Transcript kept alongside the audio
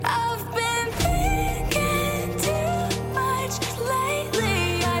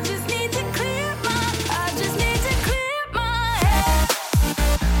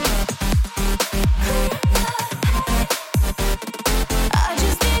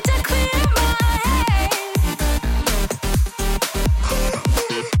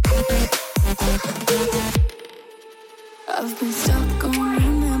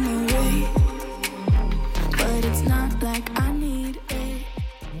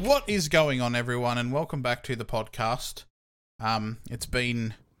What is going on, everyone, and welcome back to the podcast. It's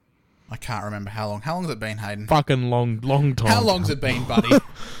been... I can't remember how long. How long has it been, Hayden? Fucking long time. How long's it been, buddy?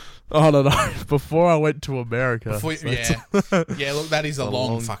 I don't know. Before I went to America. Yeah, look, that is a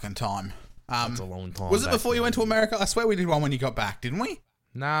long fucking time. That's a long time. Was it before you went to America? I swear we did one when you got back, didn't we?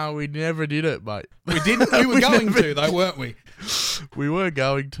 No, we never did it, mate. We didn't. We were going to, though, weren't we? We were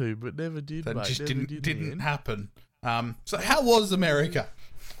going to, but never did, That mate. just Never didn't happen. So how was America?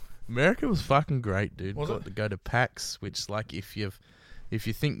 America was fucking great, dude. Was Got it? to go to PAX, which, like, if you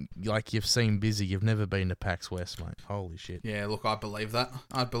think like you've seen Busy, you've never been to PAX West, mate. Holy shit. Yeah, look, I believe that.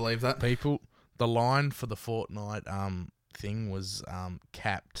 I believe that. People, the line for the Fortnite thing was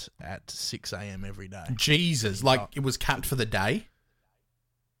capped at 6 a.m. every day. Jesus, like it was capped for the day?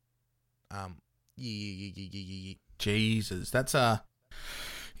 Yeah. Jesus, that's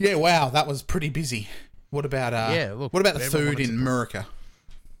yeah, wow, that was pretty busy. What about look, what about the everyone food wanted in to- America?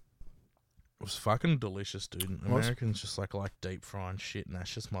 It was fucking delicious, dude. Was? Americans just like deep frying shit, and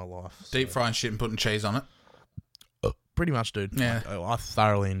that's just my life. Deep frying shit and putting cheese on it. Pretty much, dude. Yeah. I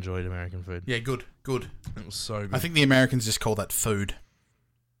thoroughly enjoyed American food. Yeah, good. It was so good. I think the Americans just call that food.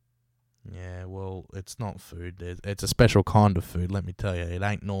 Yeah, well, it's not food. It's a special kind of food, let me tell you. It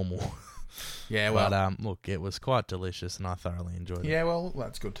ain't normal. Yeah, well, But, look, it was quite delicious, and I thoroughly enjoyed it. yeah, well,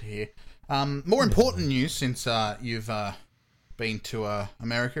 that's good to hear. More important news since you've been to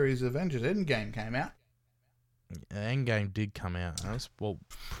America is Avengers Endgame came out. Endgame did come out. That was,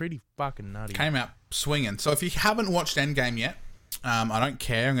 pretty fucking nutty. Came out swinging. So if you haven't watched Endgame yet, I don't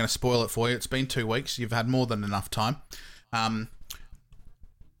care. I'm going to spoil it for you. It's been 2 weeks. You've had more than enough time.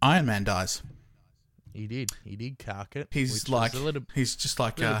 Iron Man dies. He did cark it. He's which like, was a little, he's just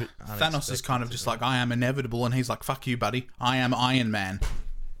like, little bit Thanos is kind of unexpected, just to like, I am inevitable, and he's like, fuck you, buddy. I am Iron Man.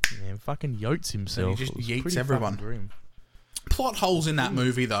 man, fucking yotes himself. just It was yeets pretty everyone. fucking grim. Plot holes in that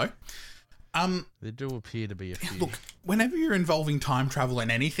movie, though. There do appear to be a few. Look, whenever you're involving time travel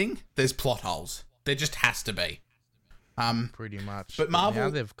in anything, there's plot holes. There just has to be. Pretty much. but Marvel- now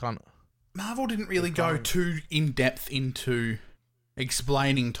they've kind of... Marvel didn't really go too in-depth into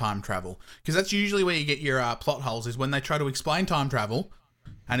explaining time travel, because that's usually where you get your plot holes, is when they try to explain time travel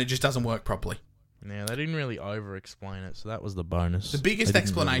and it just doesn't work properly. Yeah, they didn't really over-explain it, so that was the bonus. The biggest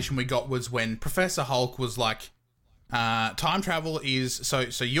explanation we got was when Professor Hulk was like, time travel is... So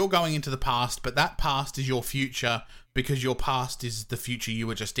you're going into the past, but that past is your future because your past is the future you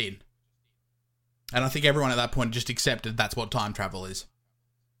were just in. And I think everyone at that point just accepted that's what time travel is.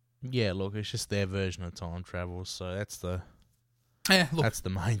 Yeah, look, it's just their version of time travel, so that's the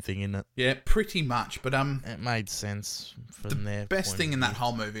main thing, isn't it? Yeah, pretty much. But It made sense from their best point thing of in that view.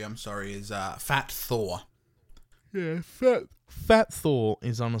 whole movie, I'm sorry, is Fat Thor. Yeah, Fat Thor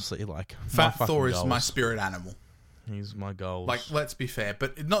is honestly like Fat my Thor fucking is my goals. spirit animal. He's my goals. Like, let's be fair.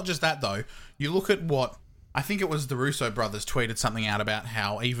 But not just that, though. You look at what... I think it was the Russo brothers tweeted something out about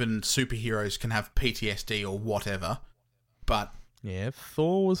how even superheroes can have PTSD or whatever. But... yeah,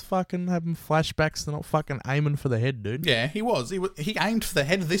 Thor was fucking having flashbacks to not fucking aiming for the head, dude. yeah, he was. He aimed for the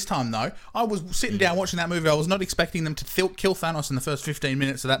head this time, though. I was sitting down watching that movie. I was not expecting them to kill Thanos in the first 15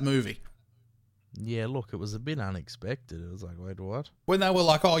 minutes of that movie. Yeah, look, it was a bit unexpected. It was like, wait, what? When they were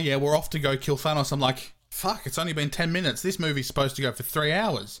like, oh yeah, we're off to go kill Thanos, I'm like, fuck, it's only been 10 minutes. This movie's supposed to go for 3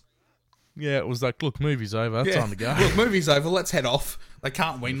 hours. Yeah, it was like, look, movie's over. Yeah. Time to go. Look, movie's over. Let's head off. They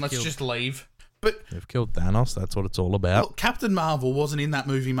can't win. Let's just leave. But They've killed Thanos. That's what it's all about. look, Captain Marvel wasn't in that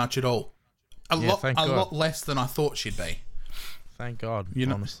movie much at all. A thank God. lot less than I thought she'd be. Thank God,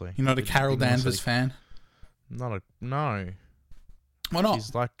 honestly. You're not a Carol Danvers fan? No. Why not?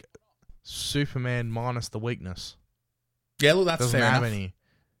 He's like Superman minus the weakness. Yeah, look, that's Doesn't fair have enough. any.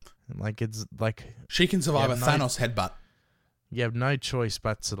 Like, it's like She can survive Yeah, a no- Thanos headbutt. you have no choice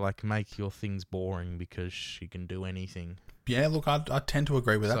but to like make your things boring because she can do anything. Yeah, look, I tend to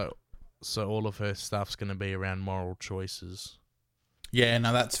agree with that. So all of her stuff's going to be around moral choices, Yeah,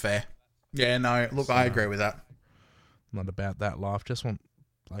 no, that's fair. Yeah, no, look, I agree with that. not about that life. Just want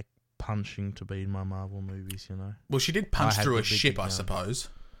like punching to be in my Marvel movies, you know. Well, she did punch I had through the a big ship, I gun. suppose.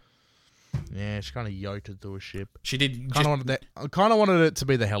 Yeah, she kind of yoted through a ship. She did. I kind of wanted it to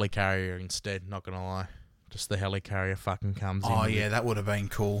be the helicarrier instead. Not gonna lie, just the helicarrier fucking comes in. Oh with yeah, it. that would have been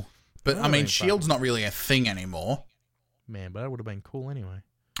cool. But That I would've mean, been Shield's not really a thing anymore. man, but that would have been cool anyway.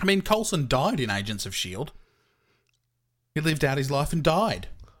 I mean, Coulson died in Agents of Shield. He lived out his life and died,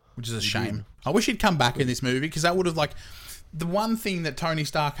 which is a shame. did. I wish he'd come back in this movie because that would have like the one thing that Tony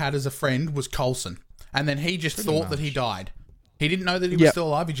Stark had as a friend was Coulson, and then he just thought that he died. He didn't know that he was Yep. still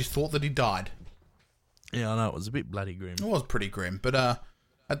alive. He just thought that he died. Yeah, I know it was a bit bloody grim. It was pretty grim, but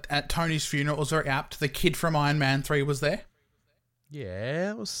at Tony's funeral, it was very apt. The kid from Iron Man 3 was there.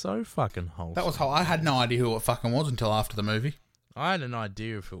 Yeah, it was so fucking wholesome. That was whole. I had no idea who it fucking was until after the movie. I had an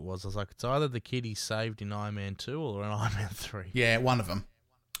idea if it was. I was like, it's either the kid he saved in Iron Man 2 or in Iron Man 3. Yeah, one of them.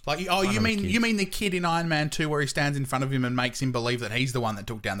 Like, oh, One you of mean the kids. you mean the kid in Iron Man 2 where he stands in front of him and makes him believe that he's the one that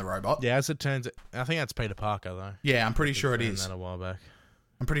took down the robot? Yeah, as it turns out, I think that's Peter Parker, though. Yeah, I'm pretty sure it Found is. that a while back.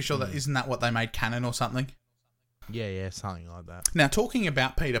 I'm pretty sure that isn't that what they made canon or something? Yeah, something like that. Now, talking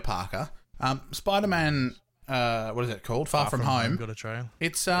about Peter Parker, Spider-Man, what is it called? Far From Home. Got a trailer.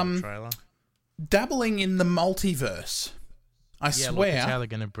 It's Got a trailer. dabbling in the multiverse. I Yeah, swear, look, it's how they're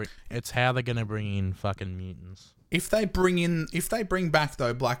gonna bring. It's how they're gonna bring in fucking mutants. if they bring back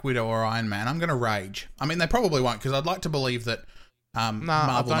though Black Widow or Iron Man, I'm gonna rage. I mean, they probably won't because I'd like to believe that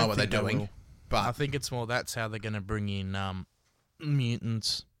Marvel know what they're doing. I But think it's more that's how they're gonna bring in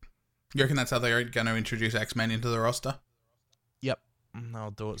mutants. you reckon that's how they're going to introduce X-Men into the roster? Yep, they'll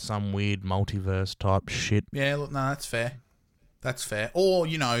do it some weird multiverse type shit. Yeah, look, no, that's fair. That's fair. Or,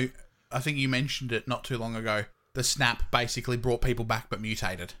 I think you mentioned it not too long ago. The snap basically brought people back but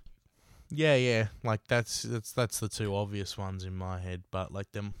mutated. Yeah, like that's the two obvious ones in my head. But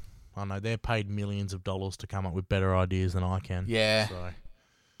like them, I know they're paid millions of dollars to come up with better ideas than I can. Yeah. So.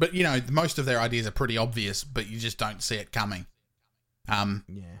 But, most of their ideas are pretty obvious, but you just don't see it coming. Yeah.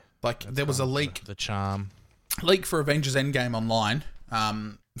 Like, there was a leak. The charm. Leak for Avengers Endgame online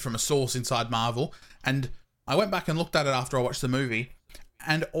from a source inside Marvel, and I went back and looked at it after I watched the movie,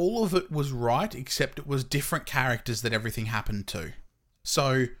 and all of it was right, except it was different characters that everything happened to.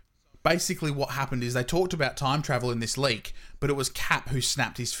 So basically what happened is they talked about time travel in this leak, but it was Cap who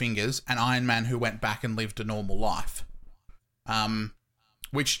snapped his fingers and Iron Man who went back and lived a normal life.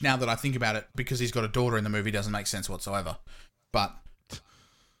 Which, now that I think about it, because he's got a daughter in the movie, doesn't make sense whatsoever. But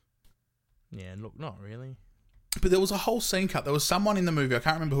Yeah, look, not really. there was a whole scene cut. There was someone in the movie, I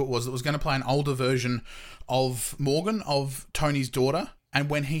can't remember who it was, that was going to play an older version of Morgan, of Tony's daughter. And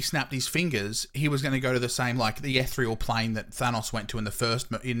when he snapped his fingers, he was going to go to the same, like, the ethereal plane that Thanos went to in the first,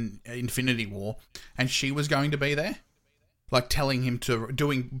 in Infinity War. And she was going to be there. Like, telling him to,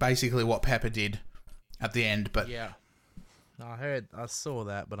 doing basically what Pepper did at the end. But Yeah. I saw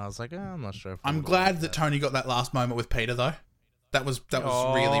that, but I was like, I'm not sure. I'm glad that Tony got that last moment with Peter, though. That was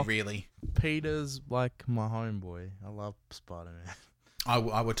really, really... Peter's like my homeboy. I love Spider-Man.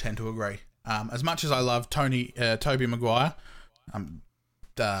 I would tend to agree. As much as I love Tobey Maguire, Tom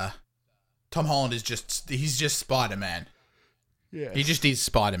Holland is he's just Spider-Man. Yeah. He just is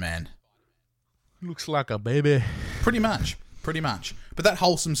Spider-Man. Looks like a baby. Pretty much. But that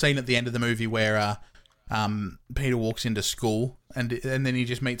wholesome scene at the end of the movie where Peter walks into school and then he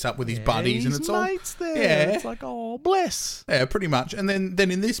just meets up with his buddies and it's all mates there. Yeah. It's like, oh, bless. Yeah, pretty much. And then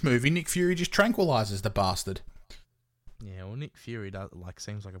in this movie, Nick Fury just tranquilizes the bastard. Yeah, well, Nick Fury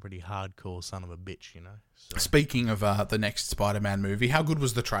seems like a pretty hardcore son of a bitch, you know. So, Speaking of the next Spider-Man movie, how good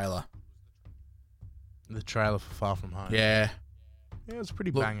was the trailer? the trailer for Far From Home. Yeah. Yeah, it was a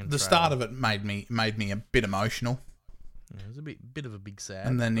pretty Look, banging. the start of it made me a bit emotional. Yeah, it was a bit of a big sad.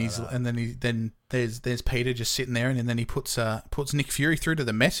 And then but, there's Peter just sitting there, and then he puts Nick Fury through to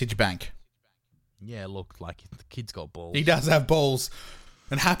the message bank. yeah, look, like the kid's got balls. He does have balls,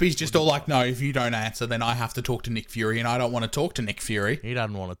 and Happy's just all like, "No, if you don't answer, then I have to talk to Nick Fury, and I don't want to talk to Nick Fury." He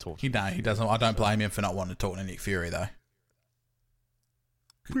doesn't want to talk. He doesn't. I don't blame him for not wanting to talk to Nick Fury, though.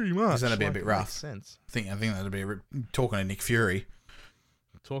 Pretty much. That'd be a like, bit it rough. makes sense. I think that'd be talking to Nick Fury.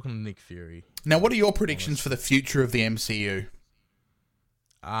 Talking to Nick Fury. Now, what are your predictions for the future of the MCU?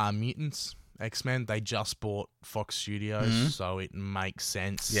 Mutants, X-Men, they just bought Fox Studios, so it makes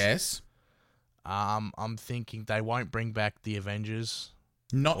sense. Yes, I'm thinking they won't bring back the Avengers.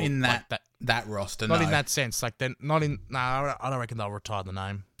 not Or in like that roster. Not no. in that sense. Like they're not in. Nah, I don't reckon they'll retire the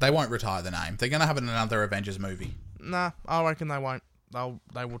name. They won't retire the name. They're gonna have another Avengers movie. Nah, I reckon they won't.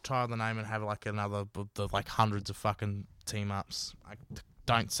 They will retire the name and have like another like hundreds of fucking team ups. I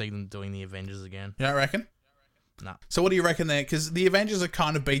don't see them doing the Avengers again. You don't reckon? No. So what do you reckon there? Because the Avengers are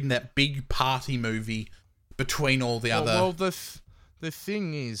kind of beating that big party movie between all the other... Well, the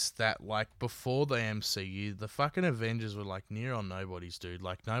thing is that, like, before the MCU, the fucking Avengers were, like, near on nobody's, dude.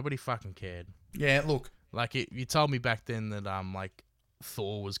 Like, nobody fucking cared. Yeah, look. Like, you told me back then that, like,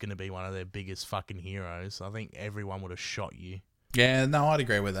 Thor was going to be one of their biggest fucking heroes. I think everyone would have shot you. Yeah, no, I'd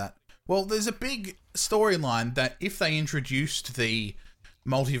agree with that. Well, there's a big storyline that if they introduced the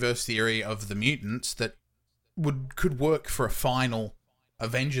multiverse theory of the mutants, that could work for a final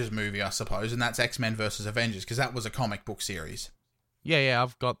Avengers movie, I suppose, and that's X-Men versus Avengers, because that was a comic book series. Yeah,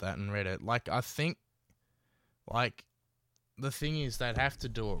 I've got that and read it. Like, I think, like, the thing is they'd have to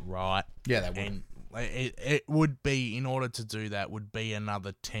do it right. Yeah, they would. And it would be, in order to do that, would be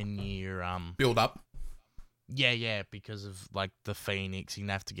another 10-year, Build up. Yeah, because of like the Phoenix, you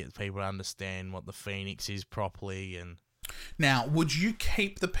have to get people to understand what the Phoenix is properly, and Now, would you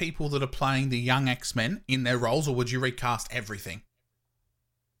keep the people that are playing the young X-Men in their roles, or would you recast everything?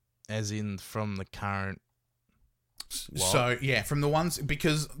 as in from the current. So yeah, from the ones,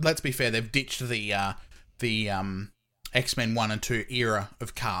 because let's be fair, they've ditched the X-Men 1 and 2 era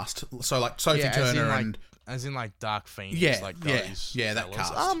of cast. So like Sophie Turner as in like Dark Phoenix, Yeah, like yeah, those yeah, that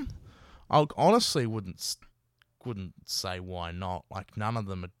fellas. cast. I honestly wouldn't say why not. Like none of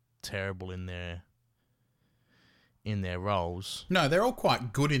them are terrible in their roles. No, they're all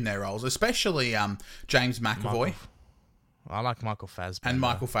quite good in their roles, especially James McAvoy I like Michael Fassbender. and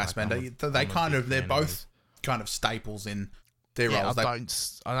Michael Fassbender. They're both kind of staples in their roles. I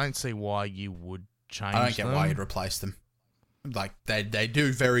don't see why you would change. I don't get them. why you'd replace them. Like they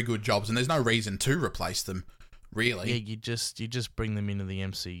do very good jobs, and there's no reason to replace them, really. Yeah, you just bring them into the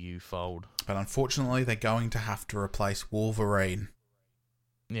MCU fold. But unfortunately, they're going to have to replace Wolverine.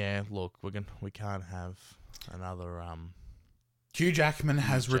 Yeah, look, we can't have another Hugh Jackman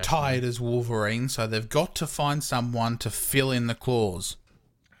has retired as Wolverine, so they've got to find someone to fill in the claws.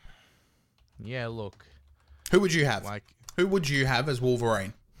 Yeah, look. Who would you have? Like, Who would you have as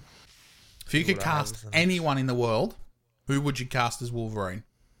Wolverine? If you could cast anyone in the world, who would you cast as Wolverine?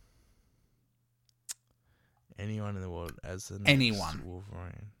 anyone in the world as the next Anyone.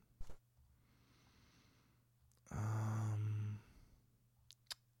 Wolverine.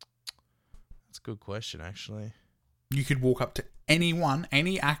 That's a good question, actually. You could walk up to anyone,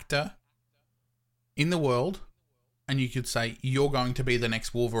 any actor in the world, and you could say, you're going to be the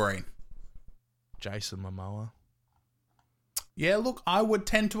next Wolverine. Jason Momoa. Yeah, look, I would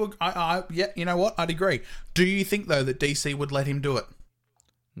tend to... yeah, you know what? I'd agree. Do you think, though, that DC would let him do it?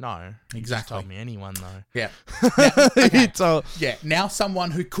 No. You Exactly. just told me anyone, though. Yeah. Okay. So, Yeah, now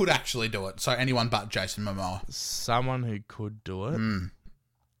someone who could actually do it. So anyone but Jason Momoa. someone who could do it.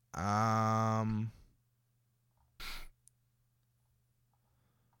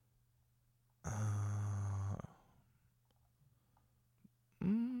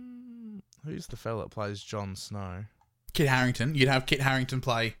 Who's the fella that plays Jon Snow? Kit Harington. You'd have Kit Harington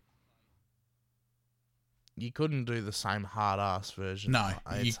play... You couldn't do the same hard-ass version. No,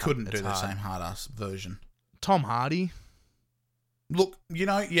 you It's couldn't it's do the hard. same hard-ass version. Tom Hardy. Look,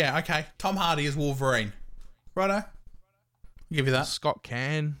 yeah, okay. Tom Hardy is Wolverine. Righto. I'll give you that. Scott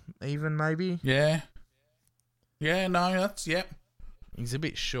Caan, even, maybe. Yeah. Yeah, no, that's... Yep. He's a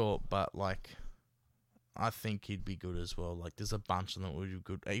bit short, but, like, I think he'd be good as well. Like, there's a bunch of them that would be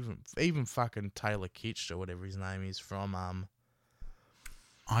good. Even fucking Taylor Kitsch or whatever his name is from...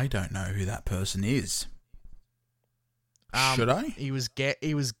 I don't know who that person is. Should I? He was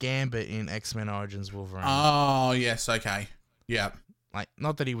Gambit in X-Men Origins Wolverine. Oh, yes, okay. Yeah. Like,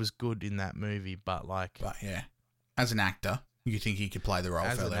 not that he was good in that movie, but, like... But, yeah. As an actor, you think he could play the role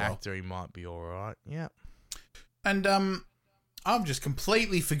as fairly an well. actor, he might be alright. Yeah. And, I've just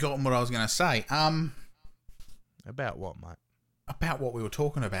completely forgotten what I was going to say. About what, mate? About what we were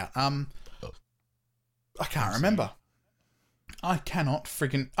talking about. I can't remember. I cannot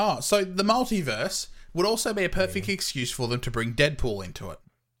friggin... Oh, so the multiverse would also be a perfect excuse for them to bring Deadpool into it.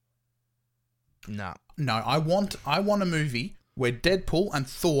 No. No, I want a movie where Deadpool and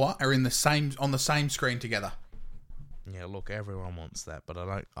Thor are on the same screen together. Yeah, look, everyone wants that, but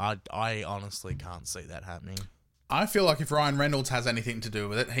I honestly can't see that happening. I feel like if Ryan Reynolds has anything to do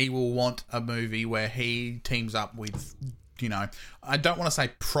with it, he will want a movie where he teams up with, I don't want to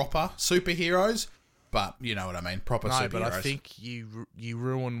say proper superheroes, but you know what I mean, proper superheroes. No, but I think you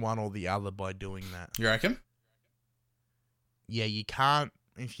ruin one or the other by doing that. You reckon? Yeah, you can't.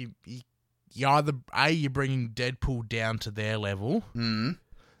 If you either you're bringing Deadpool down to their level,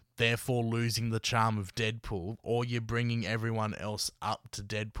 therefore losing the charm of Deadpool, or you're bringing everyone else up to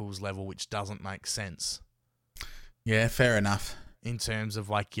Deadpool's level, which doesn't make sense. Yeah, fair enough. In terms of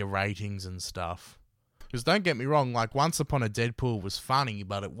like your ratings and stuff. Because don't get me wrong, like Once Upon a Deadpool was funny,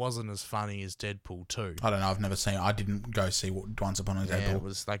 but it wasn't as funny as Deadpool 2. I don't know, I've never seen it. I didn't go see Once Upon a Deadpool. Yeah, it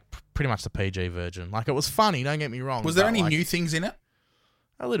was like pretty much the PG version. Like it was funny, don't get me wrong. Was there any like, new things in it?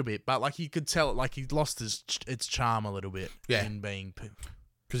 A little bit, but like you could tell, like he lost its charm a little bit. Yeah. In being,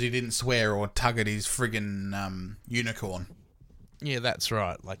 Because he didn't swear or tug at his friggin' unicorn. yeah, that's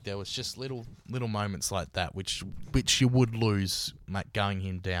right. Like there was just little moments like that, which you would lose, like going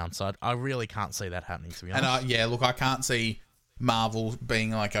him down. So I really can't see that happening, to be honest. And look, I can't see Marvel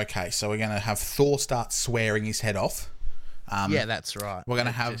being like, okay, so we're gonna have Thor start swearing his head off. Yeah, that's right. We're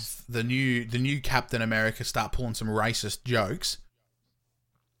gonna have the new Captain America start pulling some racist jokes.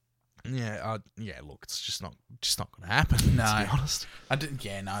 Yeah. Look, it's just not going to happen. No. To be honest.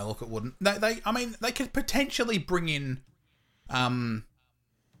 No, look, it wouldn't. They could potentially bring in,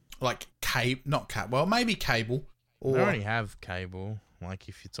 like maybe Cable. Or They already have Cable. Like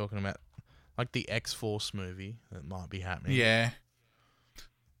if you're talking about like the X-Force movie, that might be happening. yeah,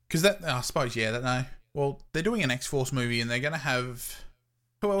 because I suppose no. Well, they're doing an X-Force movie, and they're gonna have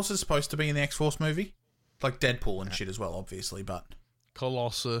who else is supposed to be in the X-Force movie? Like Deadpool and shit as well, obviously, but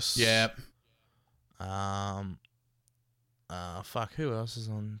Colossus. yeah. Who else is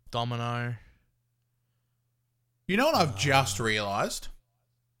on Domino? You know what I've just realised?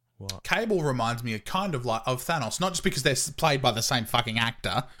 What? Cable reminds me of Thanos, not just because they're played by the same fucking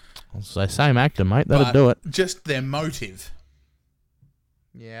actor, I'll say same actor, mate. That'll but do it. just their motive.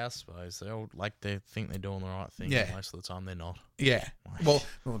 Yeah, I suppose they all they think they're doing the right thing. Yeah. Most of the time they're not. Yeah. Well,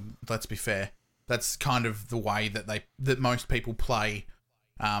 let's be fair. That's kind of the way that most people play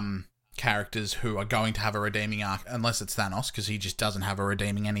characters who are going to have a redeeming arc, unless it's Thanos, because he just doesn't have a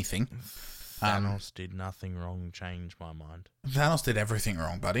redeeming anything. Thanos did nothing wrong. Change my mind. Thanos did everything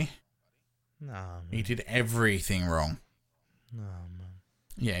wrong, buddy. No, man. He did everything wrong. No, man.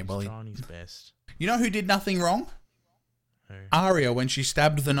 Yeah, well, He's trying his best. you know who did nothing wrong? Who? Arya, when she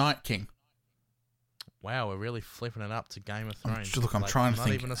stabbed the Night King. Wow, we're really flipping it up to Game of Thrones. Look, I'm Like, trying to not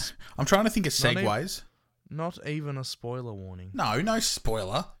think. even I'm trying to think of Not even- segues. not even a spoiler warning. No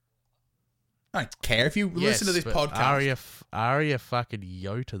spoiler. I don't care if you listen to this but podcast. Arya fucking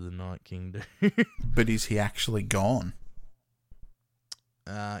Yota the Night King, dude. But is he actually gone?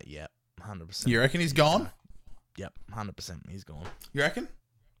 Yeah, 100%. You reckon he's gone? Yep, 100%. He's gone. You reckon?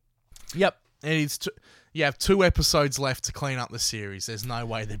 Yep, and you have 2 episodes left to clean up the series. There's no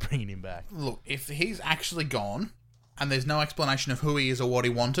way they're bringing him back. Look, if he's actually gone and there's no explanation of who he is or what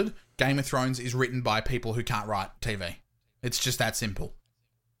he wanted, Game of Thrones is written by people who can't write TV. It's just that simple.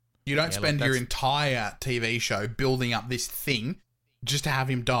 You don't spend your entire TV show building up this thing just to have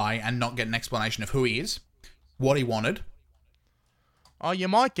him die and not get an explanation of who he is, what he wanted. Oh, you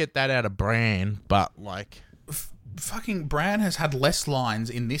might get that out of Bran, but like... Fucking Bran has had less lines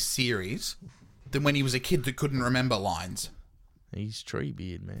in this series than when he was a kid that couldn't remember lines. He's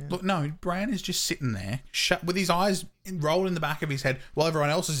Treebeard, man. Look, no, Bran is just sitting there, shut with his eyes rolled in the back of his head while everyone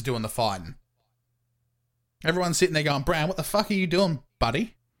else is doing the fighting. Everyone's sitting there going, Bran, what the fuck are you doing,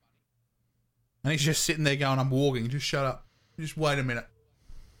 buddy? And he's just sitting there going, I'm walking, just shut up. Just wait a minute.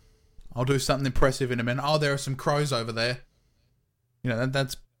 I'll do something impressive in a minute. Oh, there are some crows over there. You know,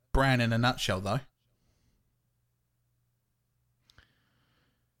 that's Bran in a nutshell, though.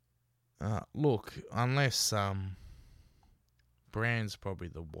 Look, unless Bran's probably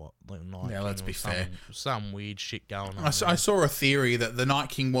the Night King, let's be fair. Some weird shit going on. I saw a theory that the Night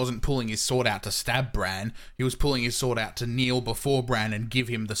King wasn't pulling his sword out to stab Bran. He was pulling his sword out to kneel before Bran and give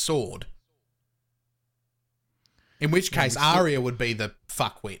him the sword. In which case, Arya would be the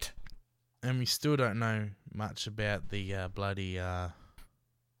fuckwit. And we still don't know much about the bloody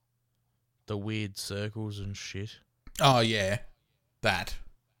the weird circles and shit. Oh yeah, that.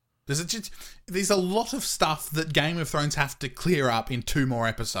 There's a lot of stuff that Game of Thrones have to clear up in 2 more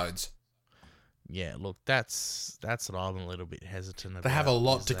episodes. Yeah, look, that's what I'm a little bit hesitant about. They have a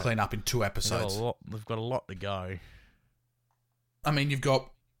lot to clean up in 2 episodes. They've got a lot to go. I mean, you've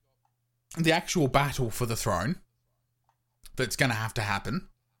got the actual battle for the throne that's going to happen.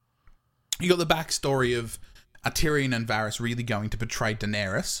 You got the backstory of Tyrion and Varys really going to betray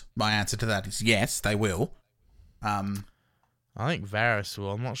Daenerys. My answer to that is yes, they will. I think Varys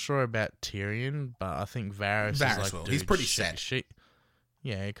will. I'm not sure about Tyrion, but I think Varys is like, will. Dude, He's pretty set.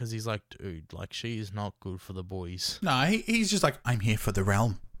 Yeah, because he's like, dude, like, she is not good for the boys. No, he's just like, I'm here for the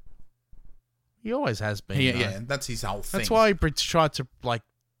realm. He always has been. Yeah, that's his whole thing. That's why he tried to, like,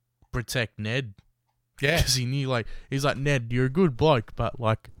 protect Ned. Yeah. Because he knew, like, he's like, Ned, you're a good bloke, but,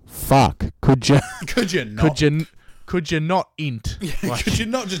 like, fuck, could you not? Could you not int? Yeah, like, could you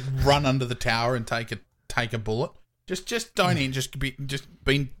not just run under the tower and take a bullet? Just don't int.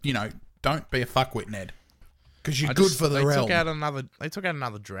 Don't be a fuckwit, Ned. Because you're good for the realm. They took out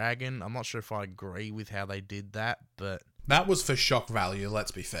another dragon. I'm not sure if I agree with how they did that, but that was for shock value.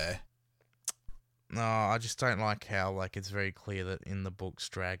 Let's be fair. No, I just don't like how it's very clear that in the books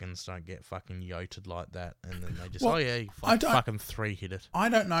dragons don't get fucking yoted like that, and then they just fucking 3-hit it. I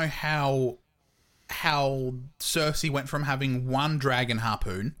don't know how Cersei went from having 1 dragon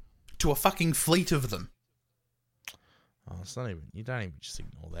harpoon to a fucking fleet of them. Oh, it's not even. You don't even just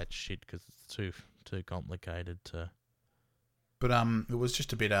ignore that shit because it's too complicated to. But it was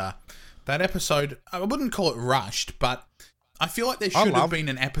just a bit that episode. I wouldn't call it rushed, but I feel like there should have been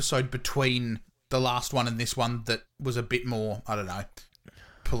an episode between the last one and this one that was a bit more, I don't know,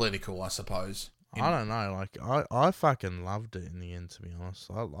 political, I suppose. I don't know. Like, I fucking loved it in the end, to be honest.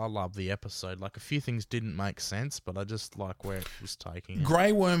 I love the episode. Like, a few things didn't make sense, but I just like where it was taking it.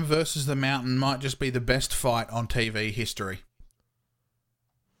 Grey Worm versus the Mountain might just be the best fight on TV history.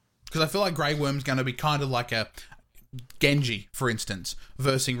 Because I feel like Grey Worm's going to be kind of like a Genji, for instance,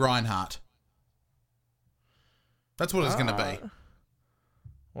 versus Reinhardt. That's what it's going to be.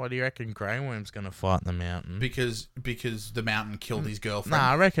 Why do you reckon Grey Worm's going to fight the Mountain? Because the Mountain killed his girlfriend.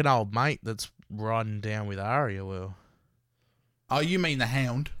 Nah, I reckon old mate that's riding down with Arya will. Oh, you mean the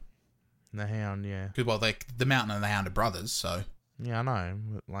Hound? The Hound, yeah. Because, well, the Mountain and the Hound are brothers, so... Yeah, I know.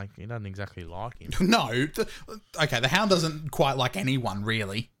 But, like, he doesn't exactly like him. No. Okay, the Hound doesn't quite like anyone,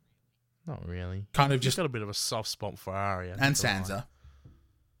 really. Not really. Kind of He's just... got a bit of a soft spot for Arya. And Sansa.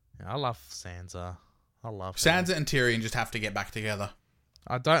 Yeah, I love Sansa. I love Sansa her. and Tyrion just have to get back together.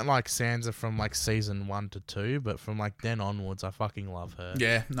 I don't like Sansa from, like, season 1 to 2, but from, like, then onwards, I fucking love her.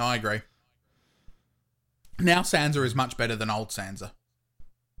 Yeah, no, I agree. Now Sansa is much better than old Sansa.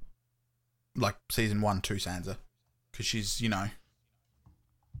 Like, season 1, 2 Sansa. Because she's, you know...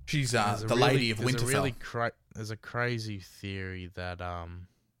 She's the Lady of Winterfell. There's a crazy theory that,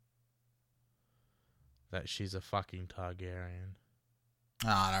 that she's a fucking Targaryen.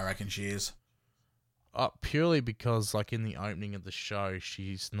 I don't reckon she is. Purely because, like, in the opening of the show,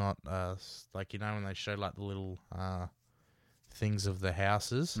 she's not, like, you know, when they show, like, the little, things of the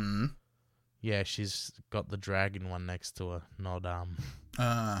houses? Mm. Yeah, she's got the dragon one next to her, not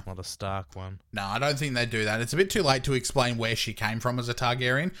a Stark one. No, I don't think they do that. It's a bit too late to explain where she came from as a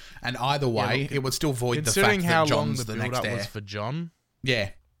Targaryen, and either way, it would still void the fact that Jon's the next heir. Was for Jon. Yeah,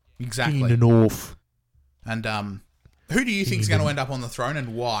 exactly. In the north. And, who do you think is going to end up on the throne,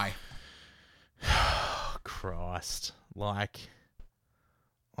 and why? Christ. Like,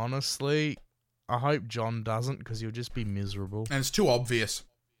 honestly, I hope Jon doesn't, because he'll just be miserable. And it's too obvious.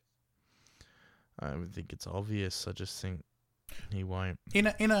 I don't think it's obvious. I just think he won't. In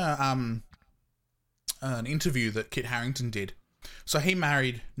an interview that Kit Harington did, so he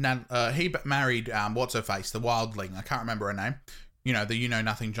married what's her face, the wildling. I can't remember her name. You know, the You Know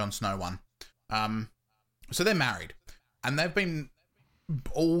Nothing Jon Snow one. So they're married, and they've been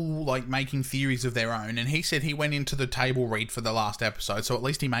all like making theories of their own. And he said he went into the table read for the last episode, so at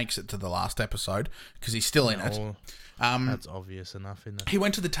least he makes it to the last episode because he's still in it. That's obvious enough, isn't it? He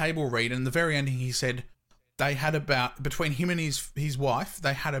went to the table read, and the very ending, he said they had about, between him and his wife,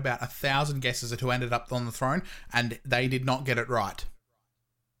 they had about 1,000 guesses at who ended up on the throne, and they did not get it right.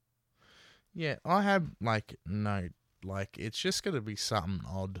 Yeah, I have, it's just going to be something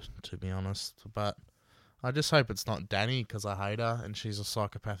odd, to be honest. But I just hope it's not Dany, because I hate her, and she's a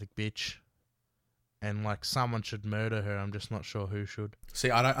psychopathic bitch. And, like, someone should murder her. I'm just not sure who should.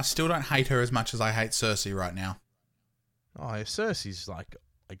 See, I still don't hate her as much as I hate Cersei right now. Oh, yeah, Cersei's, like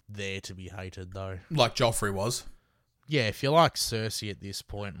there to be hated, though. Like Joffrey was. Yeah, if you like Cersei at this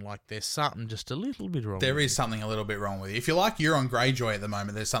point, like, there's something just a little bit wrong There is something a little bit wrong with you. If you like Euron Greyjoy at the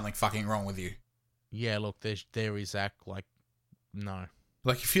moment, there's something fucking wrong with you. Yeah, look, there is no.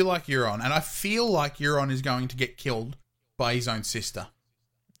 Like, if you like Euron, and I feel like Euron is going to get killed by his own sister.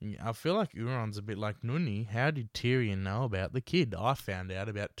 Yeah, I feel like Euron's a bit like Nuni. How did Tyrion know about the kid? I found out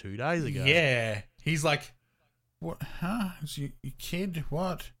about 2 days ago. Yeah. He's like, what? Huh? Is your kid?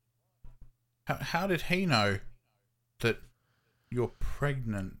 What? How did he know that you're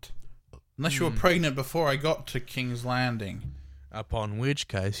pregnant? Unless you were pregnant before I got to King's Landing. Upon which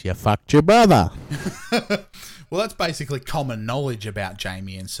case, you fucked your brother. Well, that's basically common knowledge about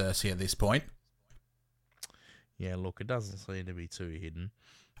Jaime and Cersei at this point. Yeah, look, it doesn't seem to be too hidden.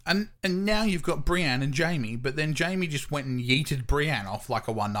 And now you've got Brienne and Jaime, but then Jaime just went and yeeted Brienne off like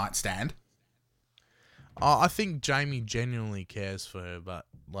a one-night stand. I think Jaime genuinely cares for her, but,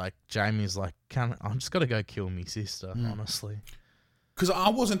 like, Jaime's like, I'm just got to go kill me sister, honestly. Because I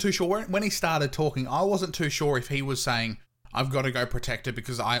wasn't too sure, when he started talking, I wasn't too sure if he was saying, I've got to go protect her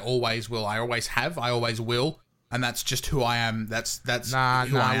because I always will, I always have, I always will, and that's just who I am, that's who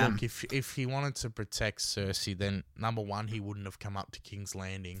I am. Look, if he wanted to protect Cersei, then, number one, he wouldn't have come up to King's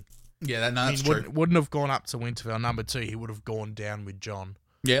Landing. Yeah, that's true. Wouldn't have gone up to Winterfell. Number two, he would have gone down with Jon.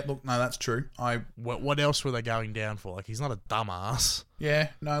 Yeah, look, no, that's true. What else were they going down for? Like, he's not a dumbass. Yeah,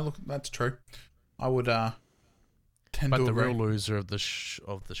 no, look, that's true. I would tend to agree. But the real loser of the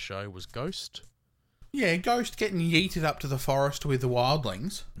show was Ghost. Yeah, Ghost getting yeeted up to the forest with the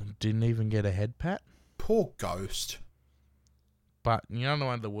wildlings. Didn't even get a head pat. Poor Ghost. But you know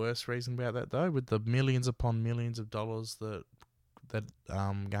one of the worst reasons about that, though? With the millions upon millions of dollars that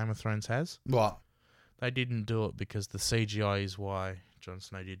Game of Thrones has? What? They didn't do it because the CGI is why Jon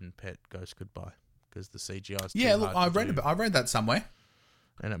Snow didn't pet Ghost goodbye. Because the CGI is too hard I read that somewhere.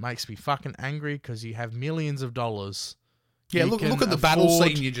 and it makes me fucking angry because you have millions of dollars. Yeah, look at the battle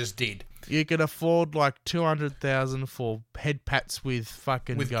scene you just did. You can afford like 200,000 for head pats with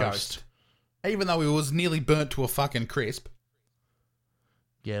fucking Ghost. Even though he was nearly burnt to a fucking crisp.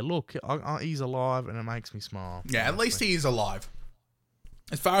 Yeah, look, he's alive and it makes me smile. Yeah, at least he is alive.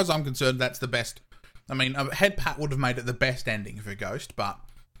 As far as I'm concerned, that's the best. I mean, a head pat would have made it the best ending for Ghost, but,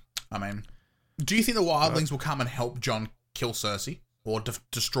 I mean, do you think the wildlings will come and help Jon kill Cersei? Or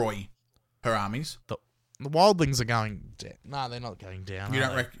destroy her armies? The wildlings are going down. No, they're not going down. You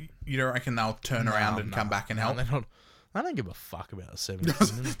don't reckon they'll turn around and come back and help? They don't give a fuck about the Seven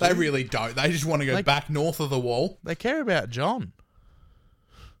Kingdoms. They really don't. They just want to go back north of the wall. They care about Jon.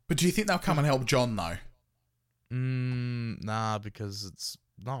 But do you think they'll come and help Jon, though? Nah, because it's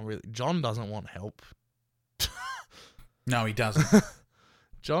not really... Jon doesn't want help. No, he doesn't.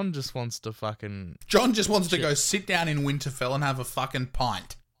 Jon just wants to fucking... Jon just wants to go sit down in Winterfell and have a fucking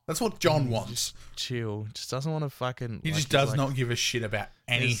pint. That's what Jon wants. Chill. Just doesn't want to fucking... He just does not give a shit about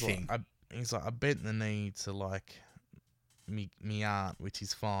anything. He's like, I bent the knee to, like, me aunt, which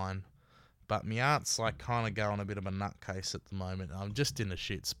is fine. But me aunt's, like, kind of going a bit of a nutcase at the moment. I'm just in a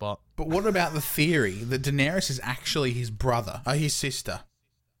shit spot. But what about the theory that Daenerys is actually his brother, or his sister?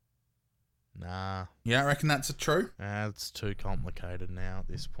 Nah. You don't reckon that's true? Nah, it's too complicated now at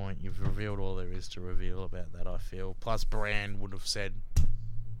this point. You've revealed all there is to reveal about that, I feel. Plus, Bran would have said...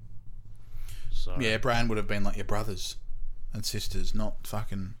 So. Yeah, Bran would have been like your brothers and sisters, not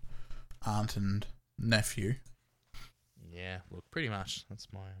fucking aunt and nephew. Yeah, look, pretty much. That's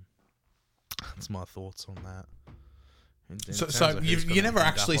my thoughts on that. So you never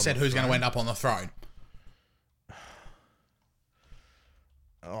actually said who's going to end up on the throne?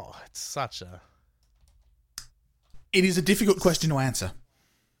 Oh, it's such a... It is a difficult question to answer.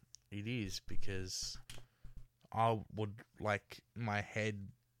 It is, because I would, like, my head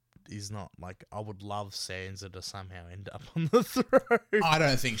is not, like, I would love Sansa to somehow end up on the throne. I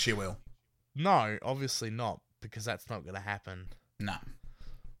don't think she will. No, obviously not, because that's not going to happen. No.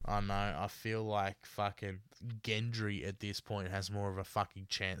 I know, I feel like fucking Gendry at this point has more of a fucking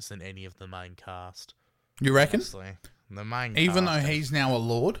chance than any of the main cast. You reckon? Honestly. The main Even cast though he's now a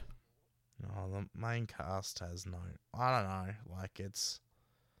lord? No, the main cast has no... I don't know. Like, it's...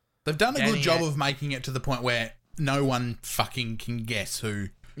 They've done a good job of making it to the point where no one fucking can guess who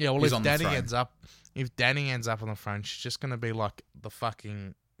is on the throne. If Dany ends up on the throne, she's just going to be like the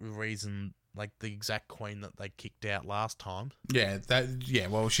fucking reason... Like, the exact queen that they kicked out last time. Yeah,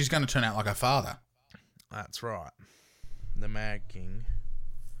 well, she's going to turn out like her father. That's right. The Mad King...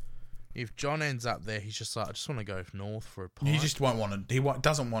 If Jon ends up there, he's just like, I just want to go north for a pint. He just won't want to. He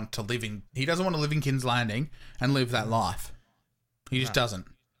doesn't want to live in. He doesn't want to live in King's Landing and live that life. He just doesn't.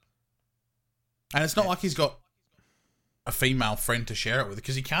 And it's not like he's got a female friend to share it with,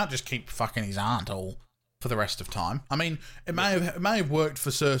 because he can't just keep fucking his aunt all for the rest of time. I mean, it may have worked for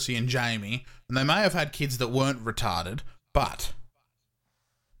Cersei and Jaime, and they may have had kids that weren't retarded, but.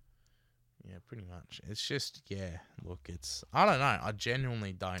 Yeah, pretty much. It's just, look, it's... I don't know. I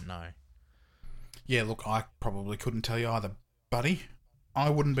genuinely don't know. Yeah, look, I probably couldn't tell you either, buddy. I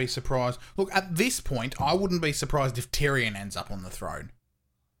wouldn't be surprised. Look, at this point, I wouldn't be surprised if Tyrion ends up on the throne.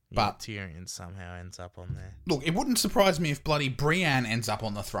 But yeah, Tyrion somehow ends up on there. Look, it wouldn't surprise me if bloody Brienne ends up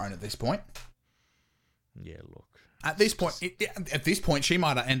on the throne at this point. Yeah, look. At this point, she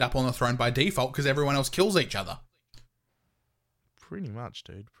might end up on the throne by default because everyone else kills each other. Pretty much,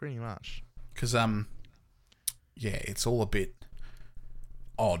 dude. Pretty much. Because, it's all a bit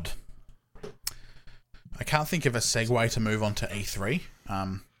odd. I can't think of a segue to move on to E3.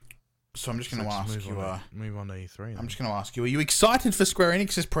 So I'm just going to ask you... move on to E3. Then. I'm just going to ask you, are you excited for Square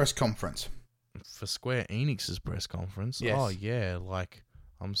Enix's press conference? For Square Enix's press conference? Yes. Oh, yeah. Like,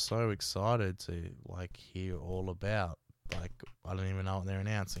 I'm so excited to, like, hear all about... Like, I don't even know what they're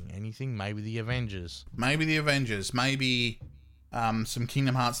announcing. Anything? Maybe the Avengers. Maybe some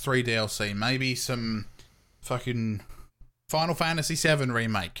Kingdom Hearts 3 DLC. Maybe some fucking Final Fantasy 7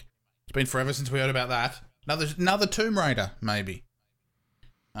 remake. It's been forever since we heard about that. Another Tomb Raider, maybe.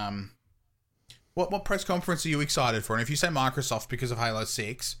 What press conference are you excited for? And if you say Microsoft because of Halo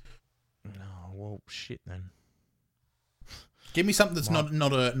 6... No, well, shit then. Give me something that's not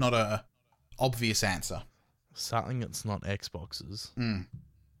a obvious answer. Something that's not Xboxes.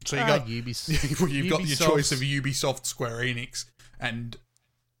 So you got Ubisoft. You've got your choice of Ubisoft, Square Enix, and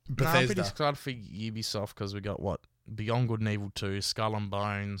Bethesda. I'm pretty excited for Ubisoft because we got Beyond Good and Evil 2, Skull and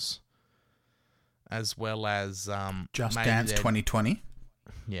Bones, as well as Just Dance 2020.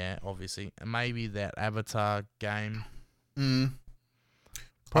 Yeah, obviously, and maybe that Avatar game. Mm.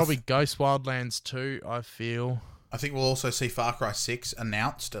 Probably Ghost Wildlands 2. I feel. I think we'll also see Far Cry 6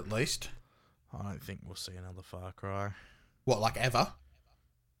 announced at least. I don't think we'll see another Far Cry. What, like ever?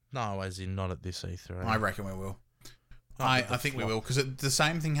 No, as in not at this E3. I reckon we will. I think we will, because the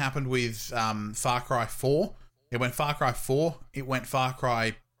same thing happened with Far Cry 4. It went Far Cry 4, it went Far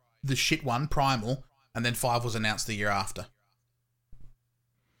Cry, the shit one, Primal, and then 5 was announced the year after.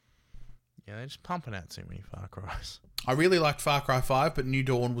 Yeah, they're just pumping out too many Far Cries. I really liked Far Cry 5, but New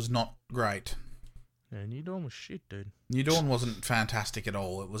Dawn was not great. Yeah, New Dawn was shit, dude. New Dawn wasn't fantastic at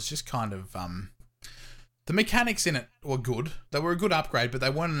all. It was just kind of... the mechanics in it were good. They were a good upgrade, but they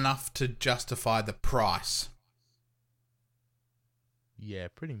weren't enough to justify the price. Yeah,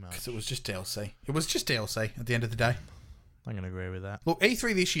 pretty much. Because it was just DLC. It was just DLC at the end of the day. I'm going to agree with that. Look,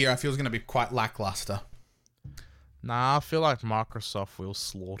 E3 this year I feel is going to be quite lackluster. Nah, I feel like Microsoft will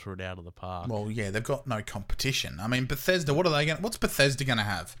slaughter it out of the park. Well, yeah, they've got no competition. I mean, Bethesda, what's Bethesda going to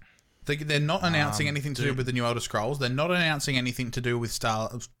have? They're not announcing anything to do with the new Elder Scrolls. They're not announcing anything to do with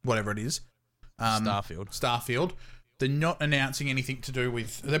whatever it is. Starfield. They're not announcing anything to do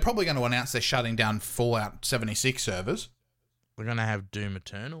with... They're probably going to announce they're shutting down Fallout 76 servers. We're going to have Doom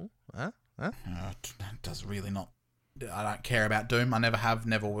Eternal. Huh? It does really not... I don't care about Doom. I never have,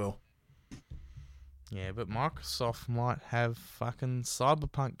 never will. Yeah, but Microsoft might have fucking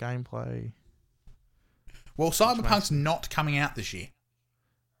Cyberpunk gameplay. Well, Cyberpunk's not coming out this year.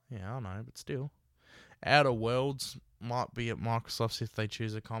 Yeah, I know, but still. Outer Worlds might be at Microsoft's if they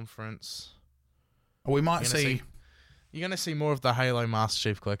choose a conference. We might see... You're going to see more of the Halo Master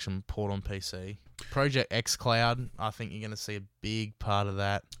Chief Collection port on PC. Project xCloud, I think you're going to see a big part of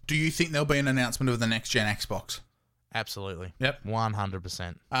that. Do you think there'll be an announcement of the next-gen Xbox? Absolutely. Yep.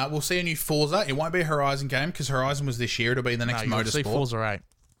 100%. We'll see a new Forza. It won't be a Horizon game because Horizon was this year. It'll be the next Motorsport. You'll see Forza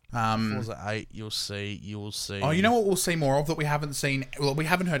 8. Forza 8, you will see. Oh, you know what we'll see more of that we haven't seen? Well, we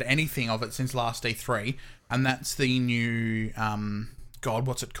haven't heard anything of it since last E3, and that's the new... God,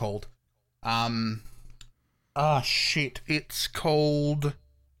 what's it called? Shit. It's called...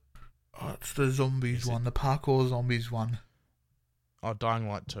 Oh, it's the zombies one. The parkour zombies one. Oh, Dying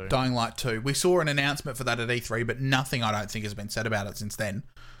Light 2. Dying Light 2. We saw an announcement for that at E3, but nothing, I don't think, has been said about it since then.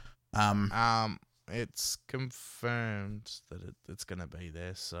 It's confirmed that it's going to be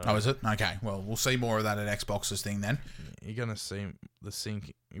there. So. Oh, is it? Okay. Well, we'll see more of that at Xbox's thing then. You're going to see the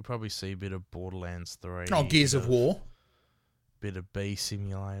sync. You'll probably see a bit of Borderlands 3. Oh, Gears of War. Bit of Bee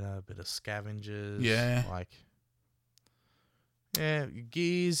Simulator, a bit of Scavengers. Yeah. Yeah,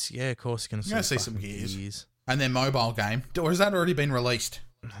 Gears. Yeah, of course you're going to see some Gears. And their mobile game. Or has that already been released?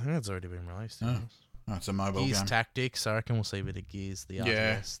 I think it's already been released. Oh, it's a mobile Gears game. Tactics. I reckon we'll see a bit of Gears. The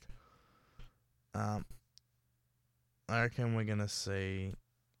West. I reckon we're going to see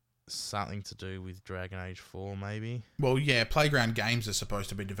something to do with Dragon Age 4, maybe. Well, yeah, Playground Games are supposed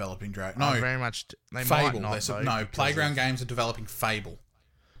to be developing Dragon... No, very much... They Fable. might not, no, Playground Games are developing Fable.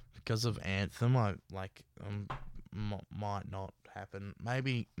 Because of Anthem, might not happen.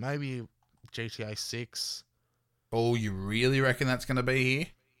 Maybe GTA 6. Oh, you really reckon that's going to be here?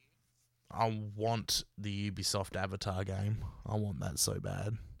 I want the Ubisoft Avatar game. I want that so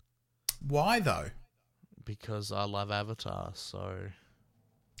bad. Why, though? Because I love Avatar, so...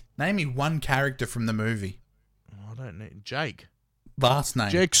 Name me one character from the movie. I don't know. Jake. Last name.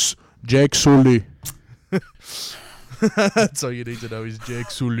 Jake Sully. That's all you need to know is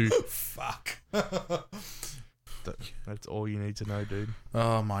Jake Sully. Fuck. That's all you need to know, dude.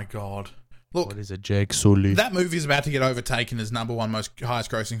 Oh, my God. Look, what is it, Jake Sully? That movie is about to get overtaken as number one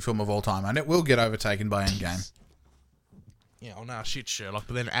highest grossing film of all time, and it will get overtaken by Endgame. Yeah, shit, Sherlock.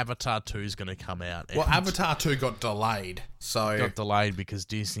 But then Avatar 2 is going to come out. Well, Avatar 2 got delayed, so... Got delayed because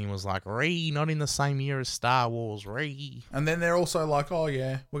Disney was like, not in the same year as Star Wars, And then they're also like, oh,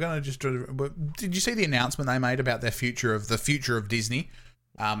 yeah, we're going to just do... Did you see the announcement they made about the future of Disney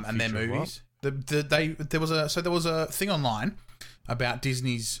and their movies? There was a thing online about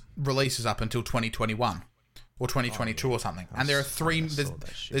Disney's releases up until 2021 or 2022 or something. And there are three...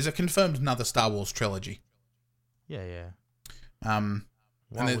 There's a confirmed another Star Wars trilogy. Yeah. Why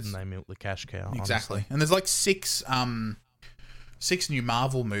wouldn't they milk the cash cow? Exactly. Honestly? And there's like six new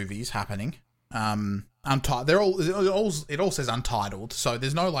Marvel movies happening. It all says untitled, so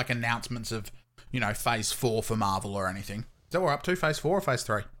there's no like announcements of, phase 4 for Marvel or anything. Is that what we're up to? Phase 4 or phase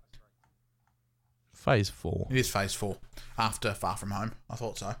 3? Phase 4. It is phase 4. After Far From Home. I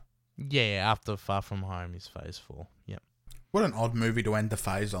thought so. Yeah, after Far From Home is phase 4. Yep. What an odd movie to end the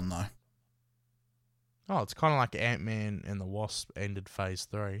phase on, though. Oh, it's kind of like Ant-Man and the Wasp ended phase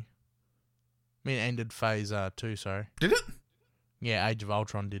 3. Ended phase 2, sorry. Did it? Yeah, Age of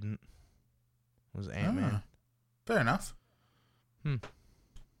Ultron didn't. It was Ant-Man. Fair enough.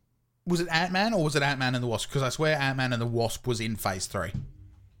 Was it Ant-Man or was it Ant-Man and the Wasp? Because I swear Ant-Man and the Wasp was in Phase 3.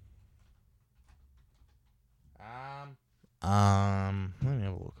 Let me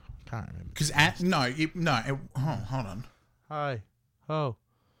have a look. Can't remember. Because hold on. Hi. Oh.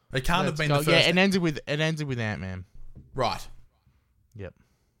 It can't have been the first. Yeah, it ended with Ant-Man. Right. Yep.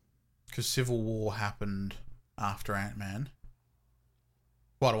 Because Civil War happened after Ant-Man.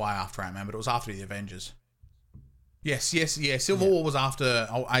 Quite a way after Ant-Man, but it was after the Avengers. Yes. Civil War was after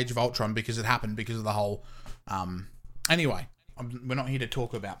Age of Ultron because it happened because of the whole... Anyway, we're not here to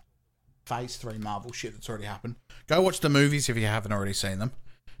talk about Phase 3 Marvel shit that's already happened. Go watch the movies if you haven't already seen them.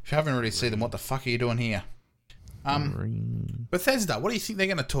 If you haven't already seen them, what the fuck are you doing here? Bethesda, what do you think they're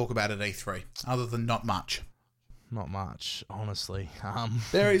going to talk about at E3? Other than not much. Not much, honestly.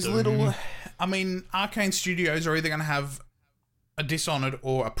 There is little... I mean, Arcane Studios are either going to have a Dishonored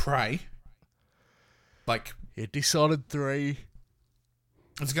or a Prey. Like... Yeah, Dishonored 3.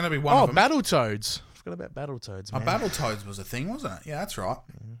 It's going to be one of them. Oh, Battletoads. I forgot about Battletoads, man. Battletoads was a thing, wasn't it? Yeah, that's right.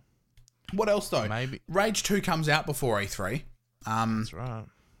 What else, though? Maybe. Rage 2 comes out before E3. That's right.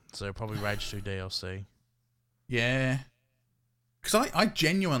 So probably Rage 2 DLC. Yeah. Because I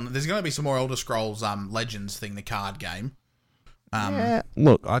genuinely... There's going to be some more Elder Scrolls Legends thing, the card game. Yeah.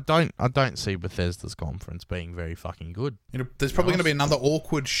 Look, I don't see Bethesda's conference being very fucking good. There's probably going to be another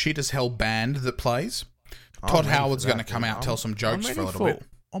awkward shit as hell band that plays. Todd Howard's going to come out and tell some jokes for a little bit.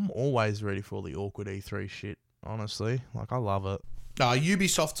 I'm always ready for the awkward E3 shit, honestly. Like, I love it.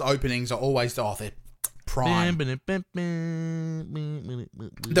 Ubisoft's openings are always... they're prime.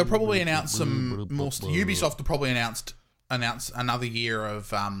 They'll probably announce some more... Ubisoft will probably announce another year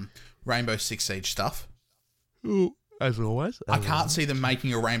of Rainbow Six Siege stuff. Ooh, as always. I can't see them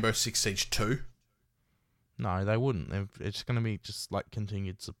making a Rainbow Six Siege 2. No, they wouldn't. It's going to be just like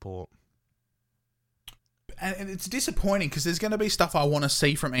continued support. And it's disappointing because there's going to be stuff I want to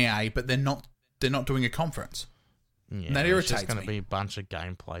see from EA, but they're not doing a conference. Yeah, and that irritates me. It's just going to be a bunch of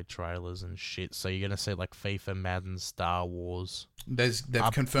gameplay trailers and shit. So you're going to see like FIFA, Madden, Star Wars. They've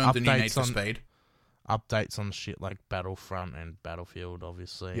confirmed the new Need for Speed. Updates on shit like Battlefront and Battlefield,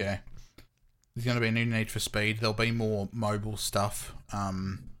 obviously. Yeah. There's going to be a new Need for Speed. There'll be more mobile stuff.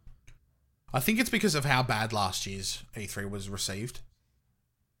 I think it's because of how bad last year's E3 was received.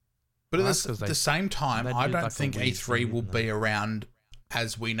 But at the same time, I don't think E3 will be around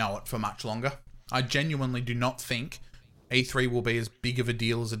as we know it for much longer. I genuinely do not think E3 will be as big of a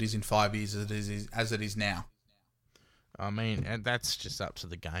deal as it is in 5 years as it is now. I mean, and that's just up to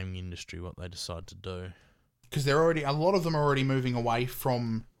the gaming industry what they decide to do. Because a lot of them are already moving away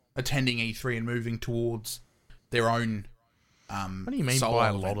from attending E3 and moving towards their own. What do you mean by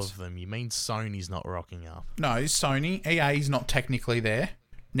a lot of them? You mean Sony's not rocking up? No, Sony. EA's not technically there.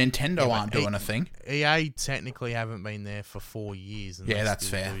 Nintendo aren't doing a thing. EA technically haven't been there for 4 years. And yeah, that's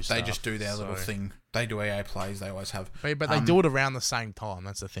fair. They just do their little thing. They do EA plays. They always have. But they do it around the same time.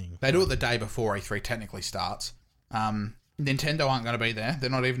 That's the thing. They do it the day before E3 technically starts. Nintendo aren't going to be there. They're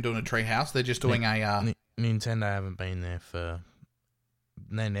not even doing a treehouse. They're just doing a... Nintendo haven't been there for...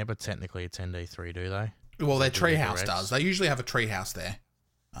 They never technically attend E3, do they? Well, their treehouse does. They usually have a treehouse there.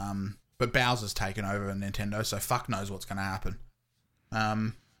 But Bowser's taken over Nintendo, so fuck knows what's going to happen.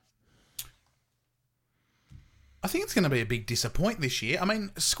 I think it's going to be a big disappointment this year. I mean,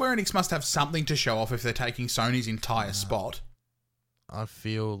 Square Enix must have something to show off if they're taking Sony's entire spot. I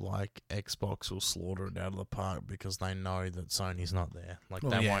feel like Xbox will slaughter it out of the park because they know that Sony's not there. Like,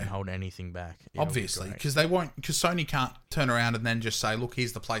 they won't hold anything back. Obviously, because Sony can't turn around and then just say, look,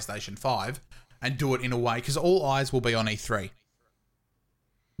 here's the PlayStation 5 and do it in a way, because all eyes will be on E3.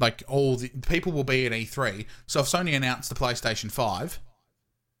 Like, all the people will be at E3. So if Sony announced the PlayStation 5,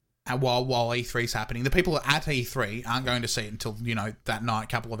 and while E3's happening, the people at E3 aren't going to see it until, that night, a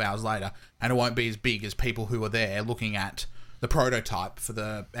couple of hours later, and it won't be as big as people who are there looking at the prototype for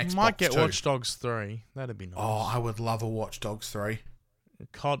the Xbox. Might get Watch Dogs 3. That'd be nice. Oh, I would love a Watch Dogs 3.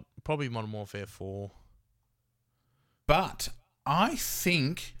 COD, probably Modern Warfare 4. But I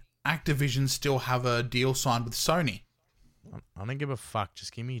think Activision still have a deal signed with Sony. I don't give a fuck.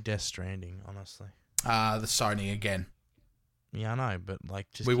 Just give me Death Stranding, honestly. The Sony again. Yeah, I know, but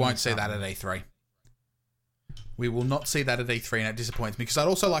just we won't see that at E3. We will not see that at E3, and it disappoints me because I'd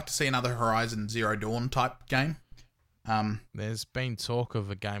also like to see another Horizon Zero Dawn type game. There's been talk of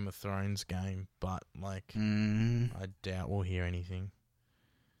a Game of Thrones game, but I doubt we'll hear anything.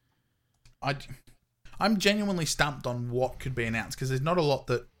 I'm genuinely stumped on what could be announced because there's not a lot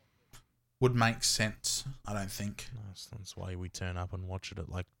that would make sense, I don't think. That's why we turn up and watch it at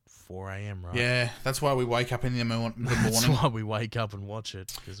 4 a.m, right? Yeah, that's why we wake up in the morning. That's why we wake up and watch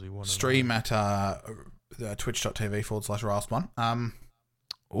it, because we want to stream at twitch.tv/Ralston.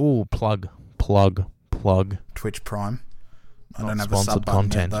 Ooh, plug. Twitch Prime. I Not don't have a sub sponsored button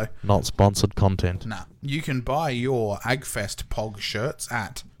content. yet, though. Not sponsored content. Nah. You can buy your Agfest Pog shirts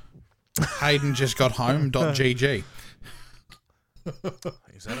at haydenjustgothome.gg.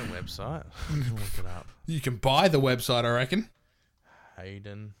 Is that a website? I can look it up. You can buy the website, I reckon.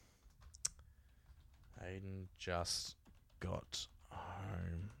 Hayden just got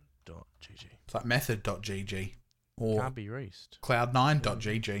home.gg. It's like method.gg or Can't be reached.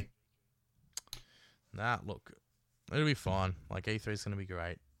 cloud9.gg. Nah, look, it'll be fine. Like, E3 is going to be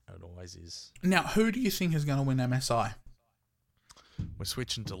great. It always is. Now, who do you think is going to win MSI? We're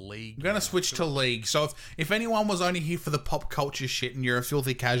switching to League. We're going to switch to League. So if anyone was only here for the pop culture shit and you're a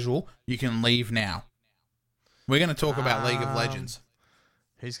filthy casual, you can leave now. We're going to talk about League of Legends.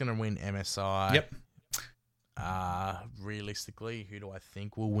 Who's going to win MSI? Yep. Realistically, who do I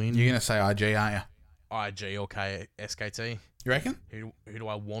think will win? You're going to say IG, aren't you? IG or SKT. You reckon? Who do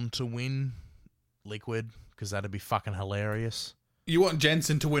I want to win? Liquid, because that'd be fucking hilarious. You want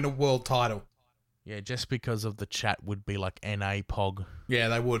Jensen to win a world title? Yeah, just because of the chat would be like NA Pog. Yeah,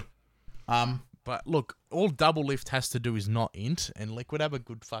 they would. But look, all Double Lift has to do is not int, and Liquid have a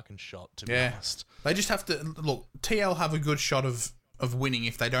good fucking shot, to be honest. They just have to... Look, TL have a good shot of winning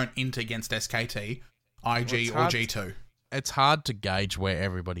if they don't int against SKT, IG, or G2. It's hard to gauge where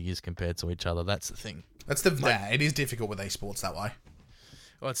everybody is compared to each other. That's the thing. It is difficult with esports that way.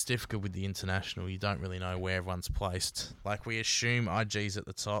 Well, it's difficult with the international. You don't really know where everyone's placed. Like, we assume IG's at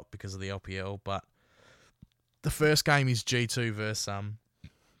the top because of the LPL, but the first game is G2 versus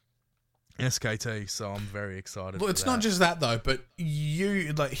SKT, so I'm very excited. Well, it's not just that, though, but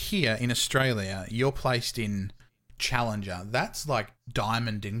you, like, here in Australia, you're placed in Challenger. That's like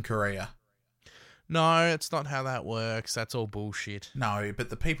Diamond in Korea. No, it's not how that works. That's all bullshit. No, but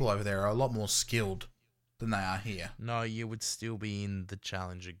the people over there are a lot more skilled than they are here. No, you would still be in the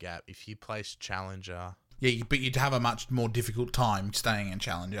Challenger gap. If you place Challenger... Yeah, but you'd have a much more difficult time staying in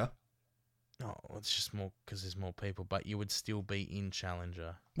Challenger. Oh, it's just more because there's more people, but you would still be in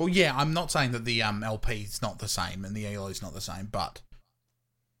Challenger. Well, yeah, I'm not saying that the LP is not the same and the ELO is not the same, but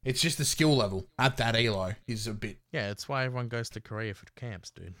it's just the skill level at that ELO is a bit... Yeah, that's why everyone goes to Korea for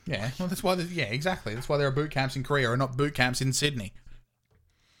camps, dude. Yeah, well, that's why... Yeah, exactly. That's why there are boot camps in Korea and not boot camps in Sydney.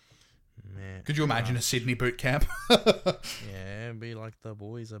 Man, could you imagine a Sydney boot camp? Yeah, it'd be like the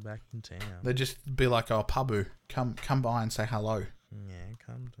boys are back in town. They'd just be like, oh, Pabu, come by and say hello.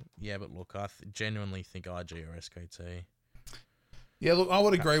 Yeah, but look, I genuinely think IG or SKT. Yeah, look, I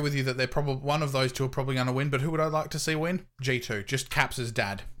would agree with you that they're probably one of those two are probably going to win, but who would I like to see win? G2, just Caps'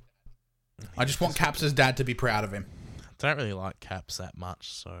 dad. I just want Caps' dad to be proud of him. I don't really like Caps that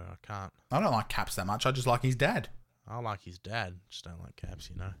much, so I can't. I don't like Caps that much, I just like his dad. I like his dad, just don't like Caps,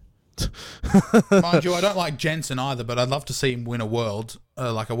 you know. Mind you, I don't like Jensen either, but I'd love to see him win a world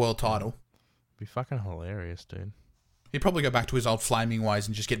title. Be fucking hilarious, dude. He'd probably go back to his old flaming ways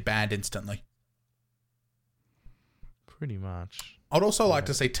and just get banned instantly. Pretty much. I'd also like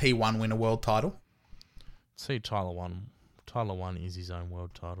to see T1 win a world title. See Tyler 1. Tyler 1 is his own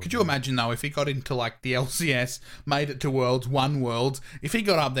world title. Could you imagine, though, if he got into, like, the LCS, made it to Worlds, won Worlds, if he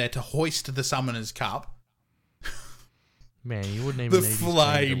got up there to hoist the Summoners Cup... Man, you wouldn't even the need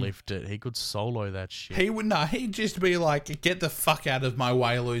flame. his team to lift it. He could solo that shit. He'd just be like, get the fuck out of my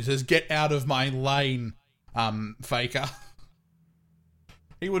way, losers. Get out of my lane, Faker.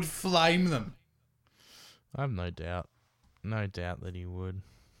 He would flame them. I have no doubt. No doubt that he would.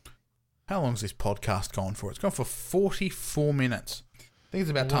 How long's this podcast gone for? It's gone for 44 minutes. I think it's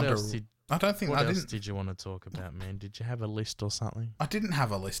about time to... I don't think... What else did you want to talk about, man? Did you have a list or something? I didn't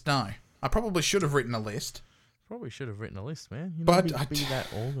have a list, no. I probably should have written a list. Probably should have written a list, man. You But need to be that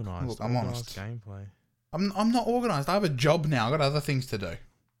organised. Look, I'm honest. Gameplay. I'm not organised. I have a job now. I've got other things to do.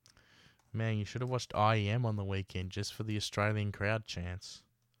 Man, you should have watched IEM on the weekend just for the Australian crowd chance.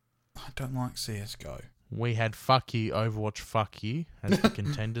 I don't like CSGO. We had Fuck You, Overwatch Fuck You as the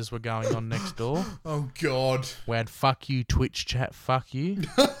contenders were going on next door. Oh, God. We had Fuck You, Twitch chat Fuck You.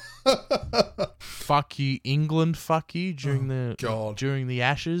 Fuck You, England Fuck You during the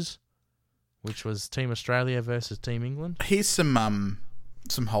Ashes, which was Team Australia versus Team England. Here's some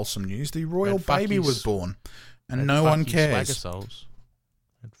wholesome news. The royal baby was born, and no one cares. Swagger Souls.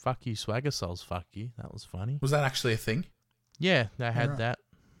 And Fuck You, Swagger Souls Fuck You. That was funny. Was that actually a thing? Yeah, they had that.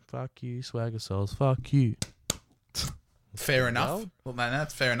 Fuck you, Swagger Souls. Fuck you. Fair enough. Well, man,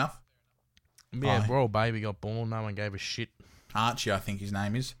 that's fair enough. Yeah, royal baby got born. No one gave a shit. Archie, I think his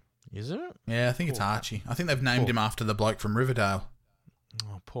name is. Is it? Yeah, I think it's Archie. I think they've named him after the bloke from Riverdale.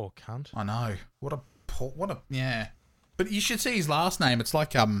 Oh, poor cunt. I know. What a yeah. But you should see his last name. It's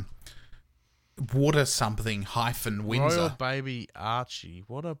like water something hyphen Windsor. Royal baby Archie.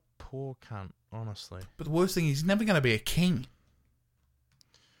 What a poor cunt, honestly. But the worst thing, he's never going to be a king.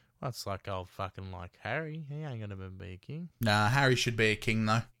 That's like old fucking like Harry. He ain't gonna be a king. Nah, Harry should be a king,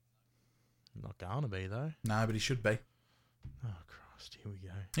 though. Not gonna be though. No, but he should be. Oh Christ, here we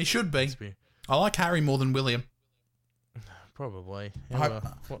go. He should be. I like Harry more than William. Probably. I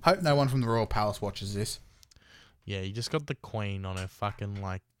hope no one from the Royal Palace watches this. Yeah, you just got the Queen on her fucking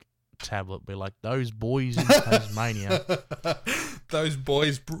like tablet. Be like, those boys in Tasmania. Those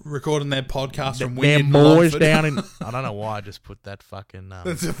boys recording their podcast from They're weird boys Montfort. down in. I don't know why I just put that fucking.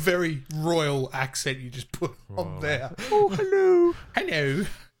 That's a very royal accent you just put on there. Oh, hello. Hello.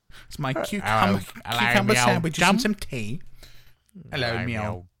 It's my hello, cucumber me old sandwich chum. and some tea. Hello, me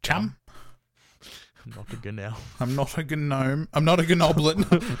old chum. I'm not a gnome. I'm not a gnome. I'm not a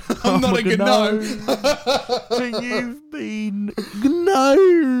gnoblet. I'm not a gnome. So you've been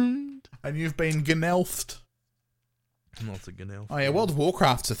gnomed. And you've been gnelfed. Not a gnome. Oh yeah, World of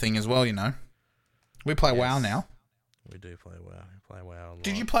Warcraft's a thing as well, you know. We play WoW now. We do play WoW. We play WoW a lot.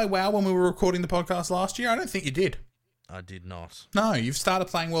 Did you play WoW when we were recording the podcast last year? I don't think you did. I did not. No, you've started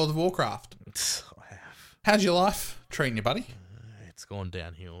playing World of Warcraft. I have. How's your life treating you, buddy? It's gone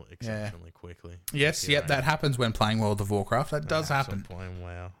downhill exceptionally quickly. Yes, yep, that happens when playing World of Warcraft. That does happen. I'm playing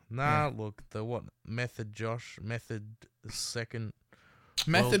WoW. Nah, look, the what? Method Josh, Method second.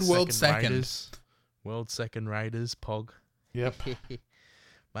 Method World second. Raiders, World second Raiders, Pog. Yep.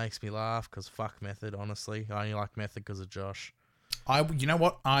 Makes me laugh because fuck Method, honestly. I only like Method because of Josh. You know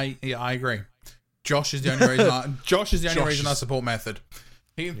what? I agree. Josh is the only reason I support Method.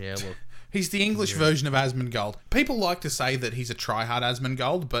 Yeah, look. He's the English version of Asmongold. People like to say that he's a tryhard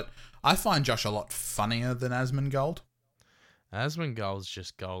Asmongold, but I find Josh a lot funnier than Asmongold. Asmongold's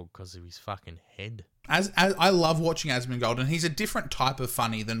just gold because of his fucking head. As I love watching Asmongold, and he's a different type of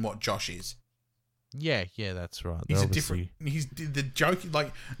funny than what Josh is. Yeah, that's right. He's a different. He's the joke.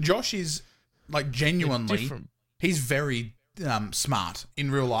 Like Josh is like genuinely. He's very smart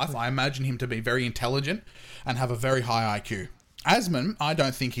in real life. I imagine him to be very intelligent and have a very high IQ. Asmon, I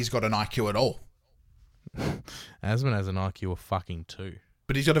don't think he's got an IQ at all. Asmon has an IQ of fucking 2.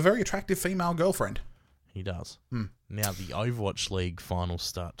 But he's got a very attractive female girlfriend. He does. Now, the Overwatch League finals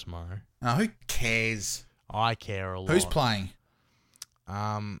start tomorrow. Who cares? I care a lot. Who's playing?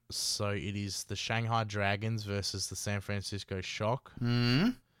 So it is the Shanghai Dragons versus the San Francisco Shock.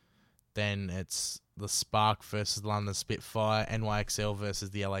 Then it's the Spark versus the London Spitfire, NYXL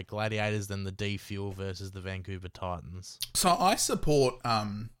versus the LA Gladiators, then the D-Fuel versus the Vancouver Titans. So I support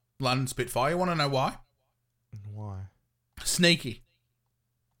London Spitfire. You want to know why? Why? Sneaky.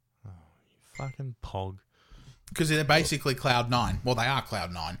 Oh, you fucking pog. Because they're basically Cloud9. Well, they are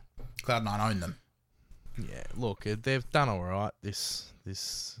Cloud9. Cloud9 own them. Yeah, look, they've done all right. This.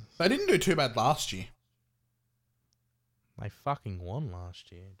 They didn't do too bad last year. They fucking won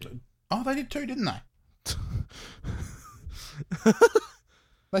last year, dude. Oh, they did too, didn't they?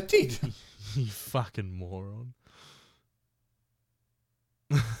 They did. You fucking moron.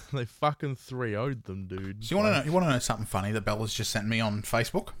 They fucking 3-0'd them, dude. So you want to know something funny that Bella's just sent me on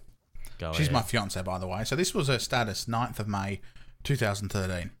Facebook? She's my fiance, by the way. So this was her status, 9th of May,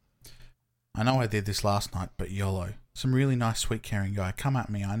 2013. I know I did this last night, but YOLO. Some really nice, sweet, caring guy. Come at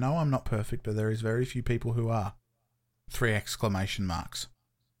me. I know I'm not perfect, but there is very few people who are. 3 exclamation marks.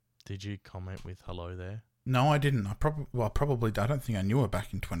 Did you comment with hello there? No, I didn't. I probably. I don't think I knew her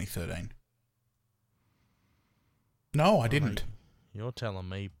back in 2013. No, I didn't. You're telling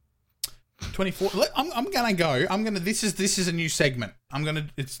me. 24. I'm gonna go. This is a new segment.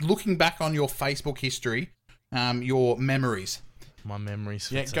 It's looking back on your Facebook history, your memories. My memories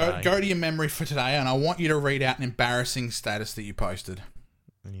for today. Go to your memory for today, and I want you to read out an embarrassing status that you posted.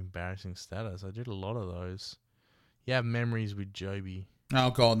 An embarrassing status? I did a lot of those. You have memories with Joby. Oh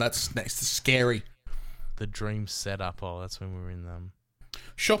god, that's scary. The dream setup. Oh, that's when we were in them.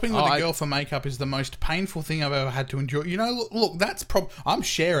 Shopping with a girl for makeup is the most painful thing I've ever had to endure. You know, look, that's I'm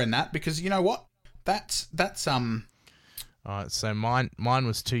sharing that because you know what? That's All right, so mine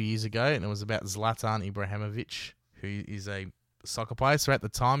was 2 years ago, and it was about Zlatan Ibrahimovic, who is a soccer player. So at the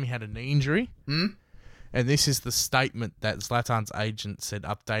time, he had a knee injury. And this is the statement that Zlatan's agent said,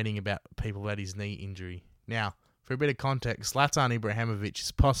 updating about people about his knee injury. Now, for a bit of context, Zlatan Ibrahimovic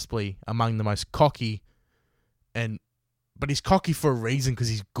is possibly among the most cocky, but he's cocky for a reason because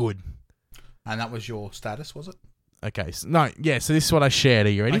he's good. And that was your status, was it? Okay, so this is what I shared. Are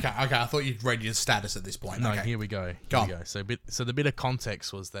you ready? Okay. I thought you'd read your status at this point. No, okay. Here we go. Here we go. So the bit of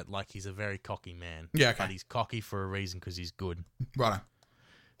context was that like he's a very cocky man. Yeah, okay. But he's cocky for a reason because he's good. Right.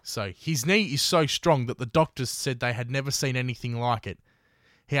 So his knee is so strong that the doctors said they had never seen anything like it.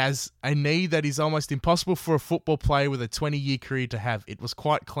 He has a knee that is almost impossible for a football player with a 20-year career to have. It was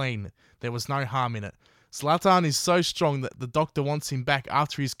quite clean. There was no harm in it. Zlatan is so strong that the doctor wants him back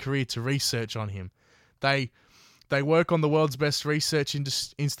after his career to research on him. They work on the world's best research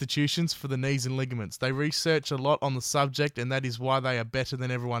institutions for the knees and ligaments. They research a lot on the subject, and that is why they are better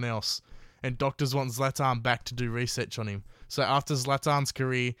than everyone else. And doctors want Zlatan back to do research on him. So after Zlatan's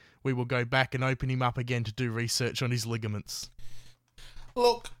career, we will go back and open him up again to do research on his ligaments.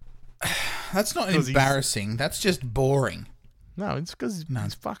 Look, that's not embarrassing. That's just boring. No, it's because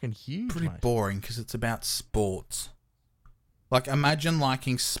he's fucking huge, Pretty mate. boring because it's about sports. Like, imagine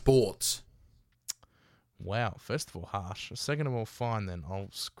liking sports. Wow, first of all, harsh. Second of all, fine then. I'll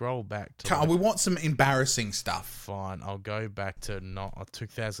scroll back to... We want some embarrassing stuff. Fine, I'll go back to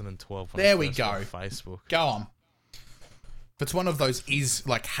 2012. There we go. Facebook. Go on. If it's one of those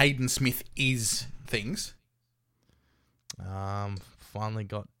like Hayden Smith things. Finally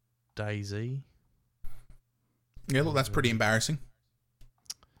got Daisy. Yeah, look, that's pretty embarrassing.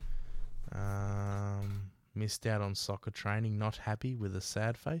 Missed out on soccer training, not happy with a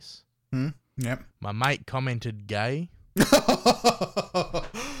sad face. Yep. My mate commented gay.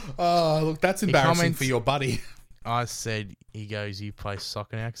 Oh, look, that's embarrassing for your buddy. I said, he goes, you play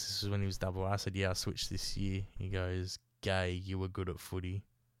soccer now? 'Cause this is when he was double A. I said, yeah, I switched this year. He goes, gay, you were good at footy.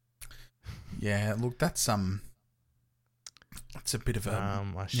 Yeah, look, that's a bit of a...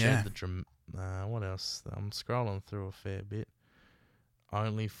 I shared the... what else? I'm scrolling through a fair bit.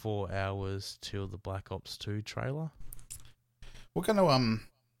 Only 4 hours till the Black Ops 2 trailer. We're going to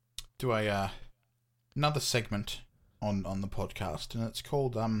do another segment on the podcast, and it's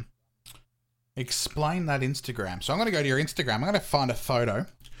called Explain That Instagram. So I'm going to go to your Instagram. I'm going to find a photo,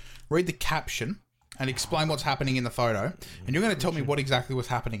 read the caption, and explain what's happening in the photo. And you're going to tell me what exactly was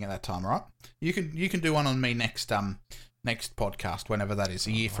happening at that time, right? You can do one on me next podcast, whenever that is,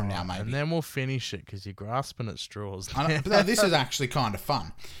 a year from now, maybe. And then we'll finish it because you're grasping at straws. But this is actually kind of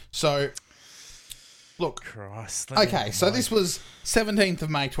fun. So, look. Christ. Okay, so this was 17th of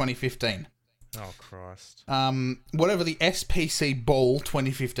May 2015. Oh, Christ. Whatever the SPC Ball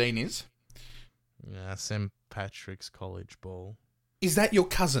 2015 is. Yeah, St. Patrick's College Ball. Is that your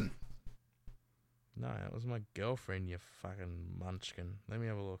cousin? No, that was my girlfriend, you fucking munchkin. Let me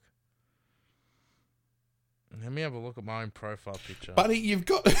have a look. Let me have a look at my own profile picture. Buddy, you've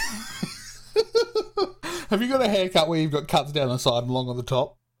got... Have you got a haircut where you've got cuts down the side and long on the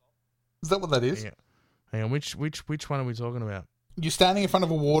top? Is that what that is? Hang on, which one are we talking about? You're standing in front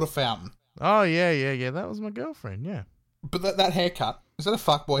of a water fountain. Oh, yeah. That was my girlfriend, yeah. But that haircut, is that a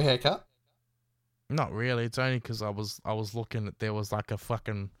fuckboy haircut? Not really. It's only because I was looking at... There was like a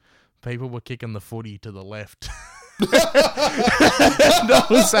fucking... People were kicking the footy to the left. and I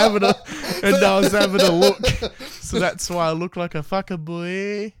was having a look. So that's why I look like a fucker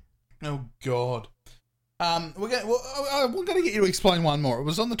boy. Oh God. We're gonna get you to explain one more. It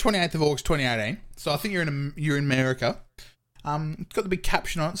was on the 28th of August 2018. So I think you're in America. It's got the big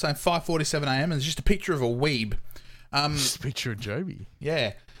caption on it saying 5:47 a.m. and it's just a picture of a weeb. Just a picture of Joby.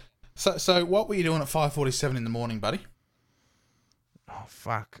 Yeah. So what were you doing at 5:47 in the morning, buddy? Oh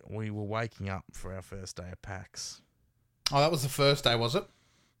fuck! We were waking up for our first day of PAX. Oh, that was the first day, was it?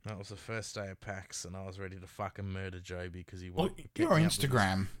 That was the first day of PAX, and I was ready to fucking murder Joby because he Well, won't. your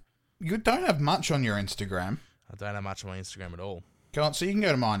Instagram. You don't have much on your Instagram. I don't have much on my Instagram at all. Go on, so you can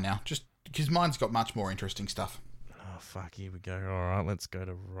go to mine now. Just because mine's got much more interesting stuff. Oh fuck! Here we go. All right, let's go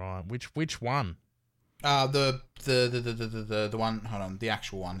to Ryan. Which one? The one. Hold on, the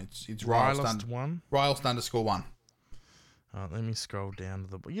actual one. It's Rylist one. Rylist_1. Let me scroll down to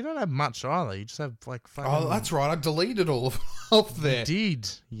the... You don't have much either. You just have like fucking... Oh, that's right. I deleted all of off there. You did.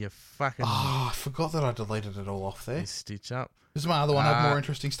 You fucking... Oh, I forgot that I deleted it all off there. You stitch up. Does my other one have more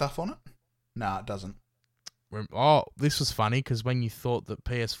interesting stuff on it? No, it doesn't. Oh, this was funny because when you thought that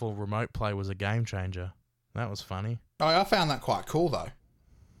PS4 Remote Play was a game changer. That was funny. Oh, I found that quite cool, though.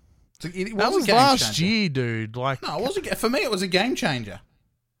 It that was last year, dude. Like, no, it wasn't. For me, it was a game changer.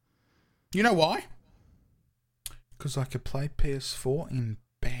 You know why? Because I could play PS4 in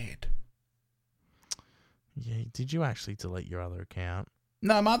bed. Yeah, did you actually delete your other account?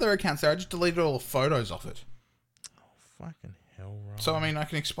 No, my other account's there. I just deleted all the photos off it. Oh, fucking hell, right. So, I mean, I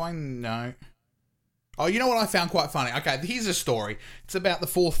can explain... No. Oh, you know what I found quite funny? Okay, here's a story. It's about the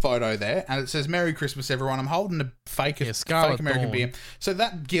fourth photo there, and it says, Merry Christmas, everyone. I'm holding a fake American beer. So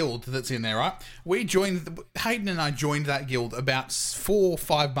that guild that's in there, right? Hayden and I joined that guild about 4 or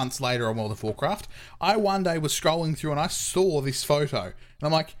 5 months later on World of Warcraft. I one day was scrolling through and I saw this photo. And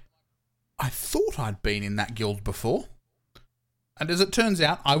I'm like, I thought I'd been in that guild before. And as it turns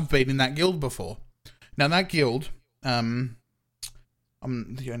out, I've been in that guild before. Now, that guild...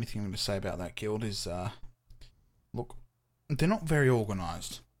 The only thing I'm going to say about that guild is, look, they're not very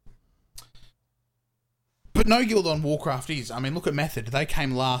organised. But no guild on Warcraft is. I mean, look at Method. They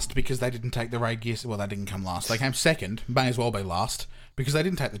came last because they didn't take the raid gear. Well, they didn't come last. They came second. May as well be last because they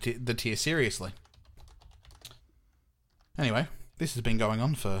didn't take the tier seriously. Anyway, this has been going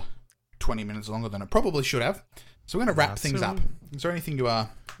on for 20 minutes longer than it probably should have. So we're going to wrap things up. Is there anything you want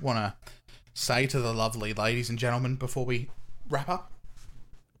to say to the lovely ladies and gentlemen before we wrap up?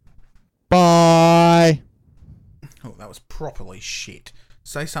 Bye. Oh, that was properly shit.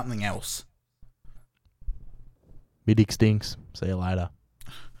 Say something else. Me dick stinks. See you later.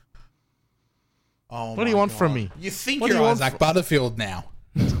 Oh, what do you want from me? You think you're Isaac Butterfield now?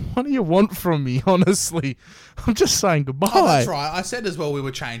 What do you want from me, honestly? I'm just saying goodbye. Oh, that's right. I said as well we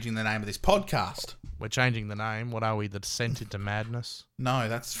were changing the name of this podcast. We're changing the name. What are we, the Descent into Madness? No,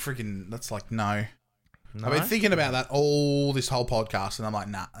 that's like, no. I've been thinking about that this whole podcast, and I'm like,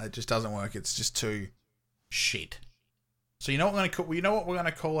 nah, it just doesn't work. It's just too shit. So you know what we're going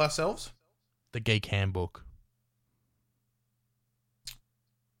to call ourselves? The Geek Handbook.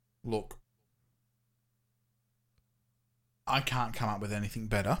 Look, I can't come up with anything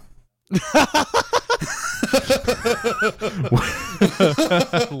better. That's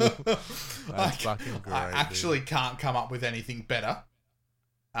fucking great. I actually can't come up with anything better.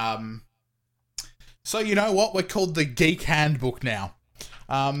 So you know what? We're called the Geek Handbook now.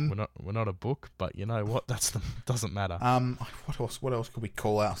 We're not a book, but you know what? Doesn't matter. What else could we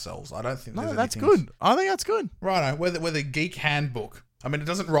call ourselves? I don't think. No, that's good. I think that's good. Righto, we're the Geek Handbook. I mean, it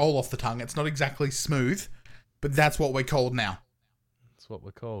doesn't roll off the tongue. It's not exactly smooth, but that's what we're called now. That's what we're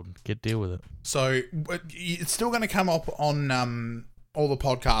called. Deal with it. So it's still going to come up on all the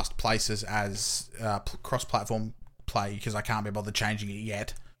podcast places as cross-platform play because I can't be bothered changing it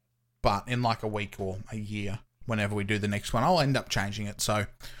yet. But in like a week or a year, whenever we do the next one, I'll end up changing it. So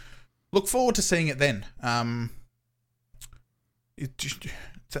look forward to seeing it then. Are we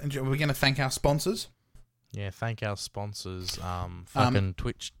going to thank our sponsors? Yeah, thank our sponsors. Fucking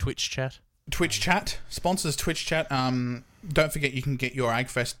Twitch chat. Twitch chat. Sponsors Twitch chat. Don't forget you can get your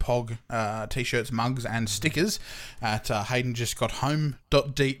AgFest POG t-shirts, mugs and stickers at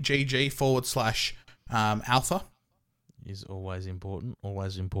haydenjustgothome.gg/alpha. Is always important.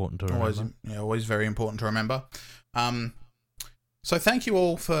 Always important to remember. Always very important to remember. So thank you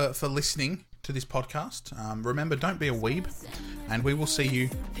all for listening to this podcast. Remember, don't be a weeb, and we will see you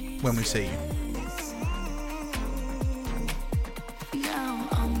when we see you.